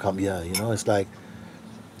often comes, yeah, you know, it's like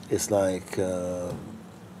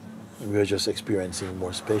we're just experiencing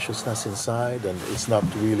more spaciousness inside, and it's not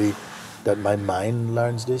really that my mind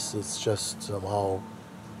learns this. It's just somehow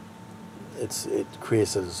it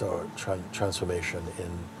creates a sort of transformation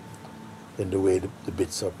in the way the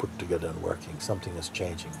bits are put together and working. Something is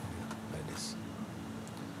changing like this.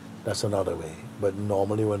 That's another way. But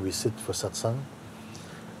normally when we sit for satsang,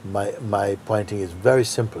 my pointing is very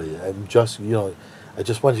simply, I'm just, you know, I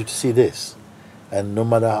just want you to see this. And no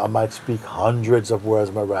matter, I might speak hundreds of words,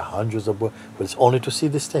 I might write hundreds of words, but it's only to see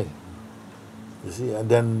this thing. You see? And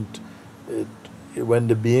then when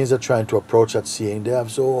the beings are trying to approach that seeing, they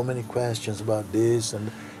have so many questions about this,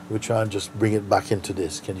 and we try and just bring it back into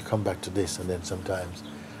this. Can you come back to this? And then sometimes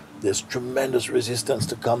there's tremendous resistance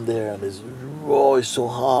to come there, and it's so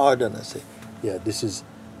hard. And I say, yeah, this is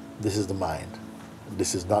the mind.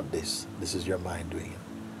 This is not this. This is your mind doing it.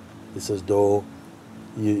 It's as though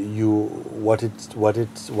what it's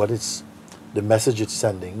the message it's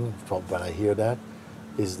sending from when I hear that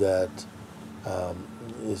is that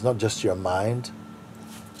it's not just your mind.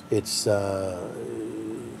 It's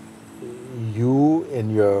you in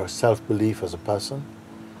your self-belief as a person.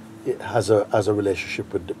 It has a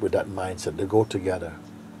relationship with that mindset. They go together,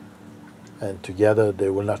 and together they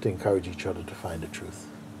will not encourage each other to find the truth.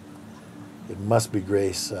 It must be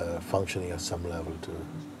grace functioning at some level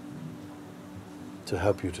to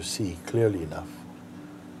help you to see clearly enough.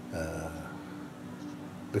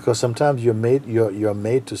 Because sometimes you're made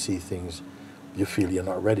to see things you feel you're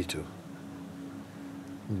not ready to.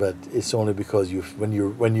 But it's only because when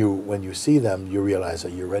you see them, you realize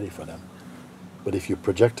that you're ready for them. But if you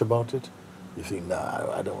project about it, you think,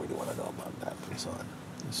 nah, I don't really want to know about that, and so on.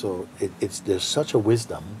 So there's such a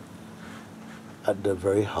wisdom at the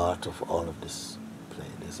very heart of all of this play.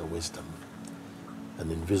 There's a wisdom, an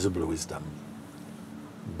invisible wisdom,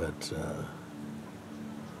 but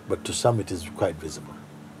to some it is quite visible.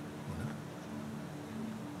 You know?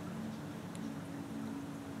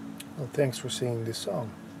 Well, thanks for singing this song.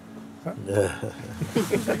 Huh?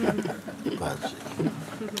 Patrick.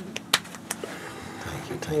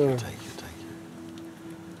 Thank you.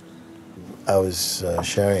 I was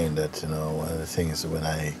sharing that, you know, one of the things when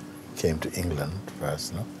I came to England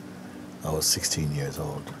first, no? I was 16 years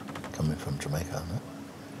old, coming from Jamaica, no?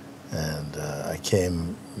 And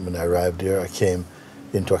when I arrived there, I came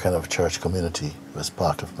into a kind of church community. It was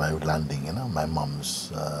part of my landing, you know. My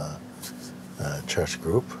mom's church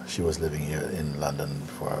group. She was living here in London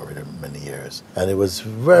for already many years, and it was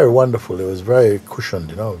very wonderful. It was very cushioned,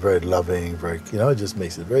 you know, very loving, very, you know, it just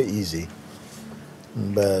makes it very easy.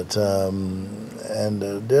 But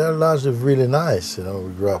they're largely really nice, you know.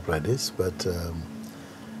 We grew up like this, but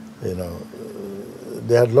you know,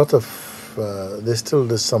 they had a lot of.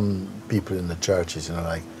 There's some people in the churches, you know,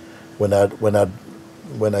 like when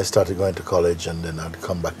I started going to college, and then I'd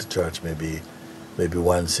come back to church maybe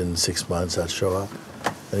once in 6 months. I'd show up,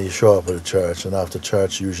 and you show up at the church, and after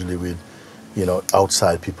church usually we'd, you know,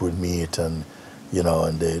 outside people would meet, and you know,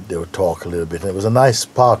 and they would talk a little bit, and it was a nice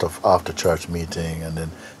part of after church meeting, and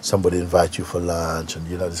then somebody invite you for lunch, and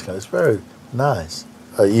you know, this kind of, it's very nice.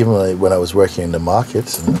 Even when I was working in the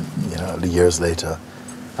markets, and you know, years later,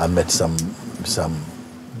 I met some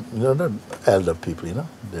you know, the elder people, you know.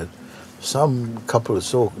 Some couple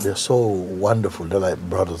they're so wonderful. They're like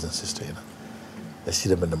brothers and sisters, you know. I see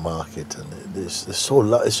them in the market, and it's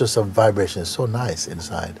just a vibration. It's so nice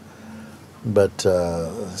inside. But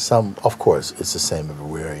of course, it's the same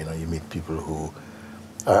everywhere. You know, you meet people who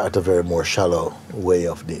are at a very more shallow way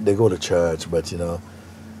of they go to church, but you know,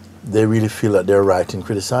 they really feel that they're right in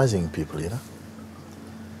criticizing people. You know,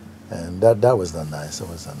 and that was not nice. That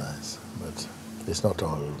was not nice. But it's not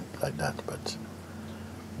all like that. But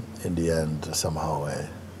in the end, somehow I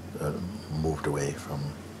moved away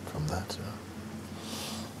from that. You know.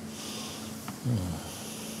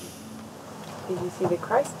 Did you see the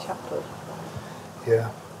Christ chapel?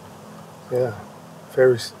 Yeah.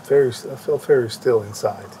 Very. I felt very still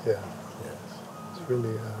inside. Yeah. Yes. It's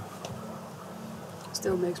really.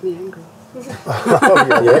 Still makes me angry. Oh,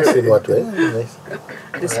 yeah, Yes, in what way? Yes.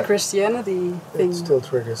 This Christianity thing. It still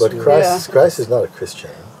triggers. But you. Christ is not a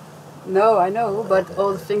Christian. No, I know, but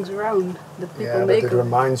all the things around that people Yeah, but make. it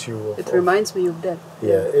reminds you of. It reminds me of that.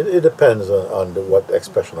 Yeah, it depends on what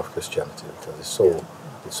expression of Christianity, because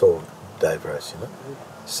it's so diverse, you know.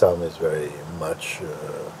 Some is very much,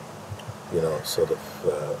 you know, sort of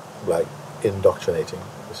like indoctrinating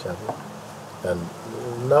Christianity, and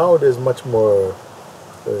now there's much more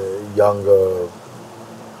younger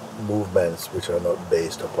movements which are not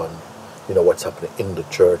based upon, you know, what's happening in the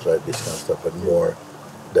church, like this kind of stuff, but more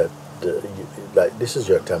that like this is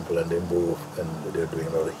your temple, and they move and they're doing a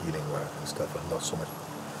lot of healing work and stuff, and not so much.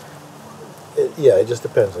 It just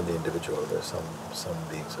depends on the individual. There's some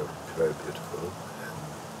beings are very beautiful,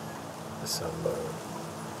 and some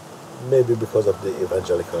maybe because of the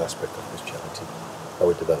evangelical aspect of Christianity, how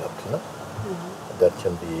it developed, you know. That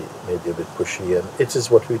can be maybe a bit pushy, and it is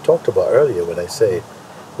what we talked about earlier when I say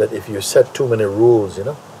that if you set too many rules, you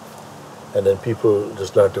know, and then people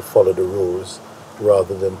just learn to follow the rules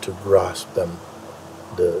rather than to grasp them,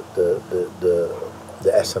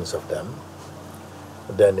 the essence of them,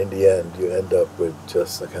 then in the end you end up with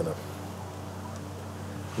just a kind of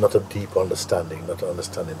not a deep understanding, not an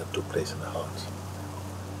understanding that took place in the heart.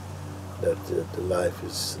 That the life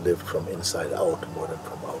is lived from inside out more than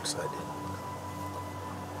from outside in.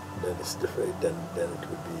 Then it's different. Then it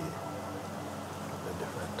would be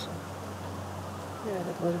different. Yeah,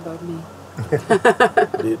 that was about me.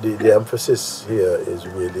 The emphasis here is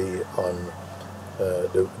really on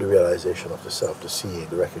the realization of the self, the seeing,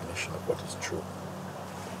 the recognition of what is true.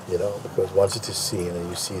 You know, because once it is seen and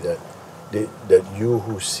you see that you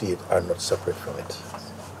who see it are not separate from it,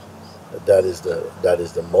 that is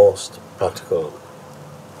the most practical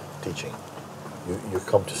teaching. You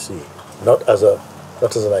come to see, not as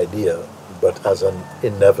an idea, but as an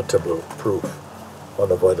inevitable proof,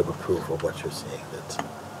 unavoidable proof of what you're seeing. That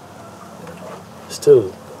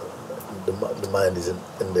still the mind is in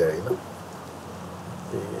there, you know.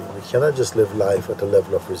 We cannot just live life at a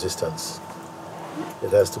level of resistance.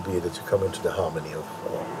 It has to be that you come into the harmony of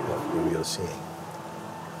the real seeing,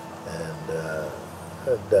 and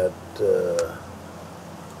that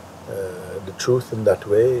the truth in that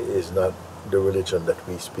way is not the religion that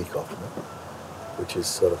we speak of, you know? Which is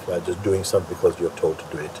sort of like just doing something because you're told to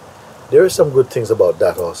do it. There are some good things about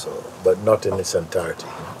that also, but not in its entirety.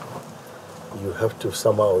 You have to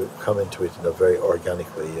somehow come into it in a very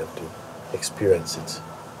organic way. You have to experience it,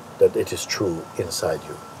 that it is true inside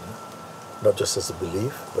you. Not just as a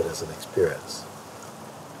belief, but as an experience.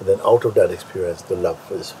 And then out of that experience, the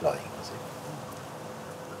love is flying. You see?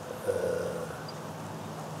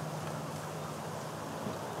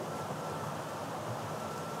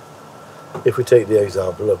 If we take the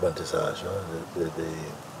example of Mantisage, the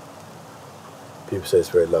people say it's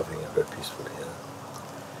very loving and very peaceful here.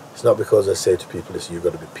 It's not because I say to people, listen, you've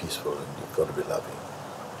got to be peaceful and you've got to be loving,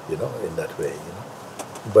 you know, in that way, you know.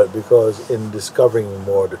 But because in discovering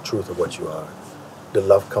more the truth of what you are, the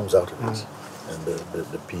love comes out of it. and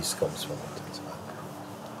the peace comes from it. And so on.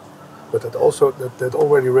 But that also that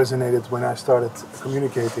already resonated when I started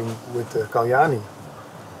communicating with Kalyani.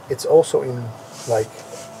 It's also in like,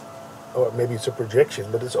 or maybe it's a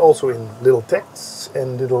projection, but it's also in little texts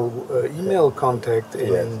and little email contact,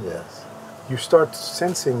 and Yes. you start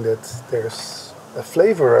sensing that there's a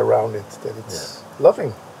flavor around it, that it's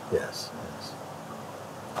loving. Yes.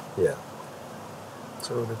 Yeah.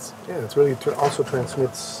 So that's it's really also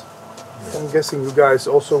transmits. I'm guessing you guys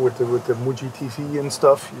also with the Mooji TV and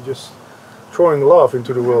stuff, you just throwing love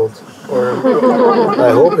into the world, or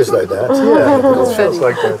I hope it's like that. Yeah. it feels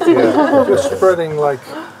like that. Yeah, just spreading like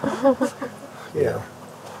yeah,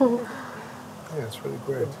 it's really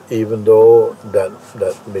great. Even though that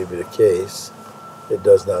may be the case, it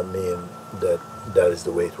does not mean that that is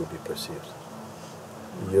the way it will be perceived.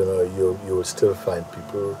 You know, you will still find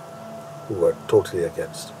people who are totally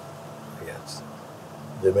against.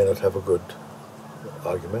 They may not have a good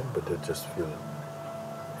argument, but they just feel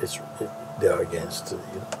they are against.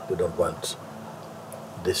 They don't want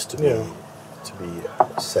this to be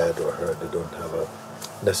said or heard. They don't have a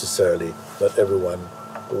necessarily. Not everyone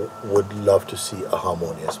would love to see a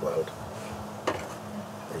harmonious world.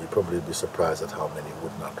 And you'd probably be surprised at how many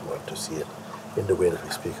would not want to see it in the way that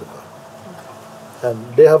we speak about.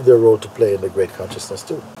 And they have their role to play in the great consciousness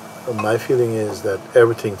too. And my feeling is that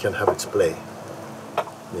everything can have its play.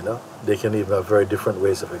 They can even have very different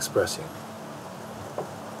ways of expressing,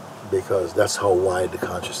 because that's how wide the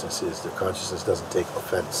consciousness is. The consciousness doesn't take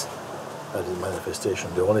offense at the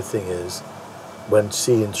manifestation. The only thing is, when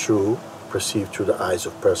seen through, perceived through the eyes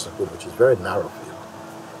of personhood, which is very narrow field,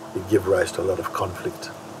 it gives rise to a lot of conflict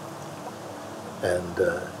and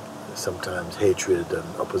sometimes hatred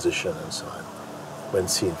and opposition and so on. When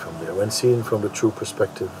seen from there, when seen from the true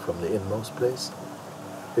perspective, from the inmost place,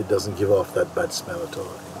 it doesn't give off that bad smell at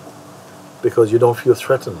all. Because you don't feel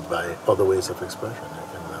threatened by other ways of expression.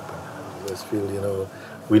 You just feel,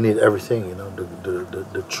 we need everything,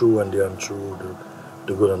 the true and the untrue,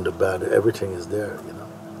 the good and the bad, everything is there,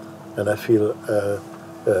 And I feel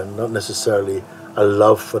not necessarily a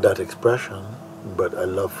love for that expression, but a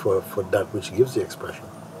love for that which gives the expression.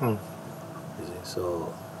 You see?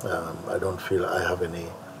 So I don't feel I have any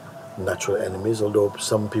natural enemies, although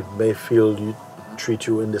some people may feel treat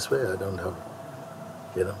you in this way. I don't have,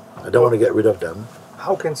 I don't want to get rid of them.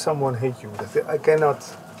 How can someone hate you? I cannot,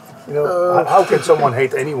 how can someone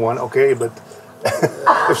hate anyone? Okay, but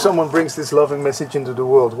if someone brings this loving message into the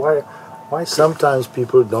world, why? Sometimes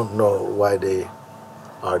people don't know why they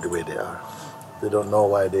are the way they are. They don't know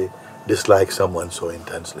why they dislike someone so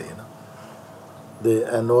intensely,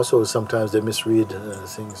 and also sometimes they misread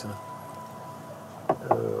things,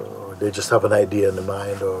 they just have an idea in the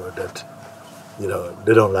mind, or that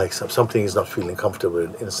they don't like something is not feeling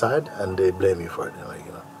comfortable inside, and they blame you for it.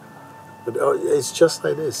 But it's just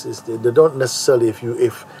like this. They don't necessarily,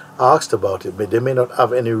 if asked about it, they may not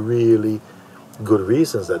have any really good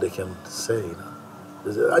reasons that they can say.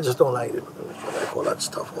 I just don't like it. I like all that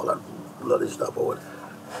stuff, all that bloody stuff, or what.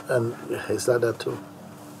 And it's like that too.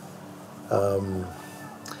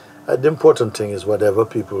 The important thing is whatever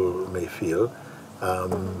people may feel.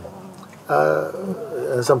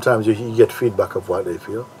 And sometimes you get feedback of what they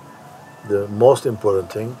feel. The most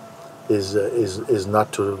important thing is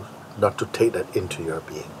not to take that into your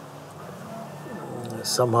being.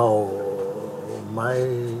 Somehow, my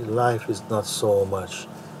life is not so much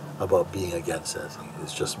about being against anything.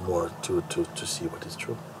 It's just more to see what is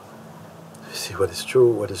true. See what is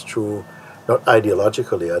true, not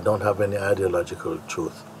ideologically. I don't have any ideological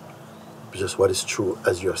truth. Just what is true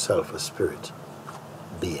as yourself, a spirit,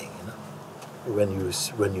 being.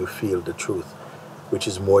 When you feel the truth, which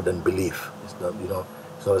is more than belief. It's not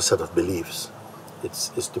it's not a set of beliefs. It's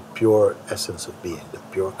the pure essence of being, the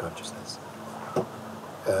pure consciousness.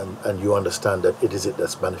 And you understand that it is it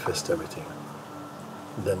that's manifests everything.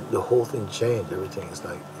 Then the whole thing changes. Everything is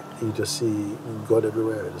like you just see God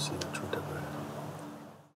everywhere. You just see the truth everywhere.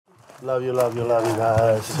 Love you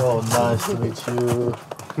guys. So nice to meet you.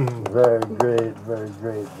 Very great, very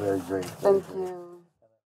great, very great. Thank you.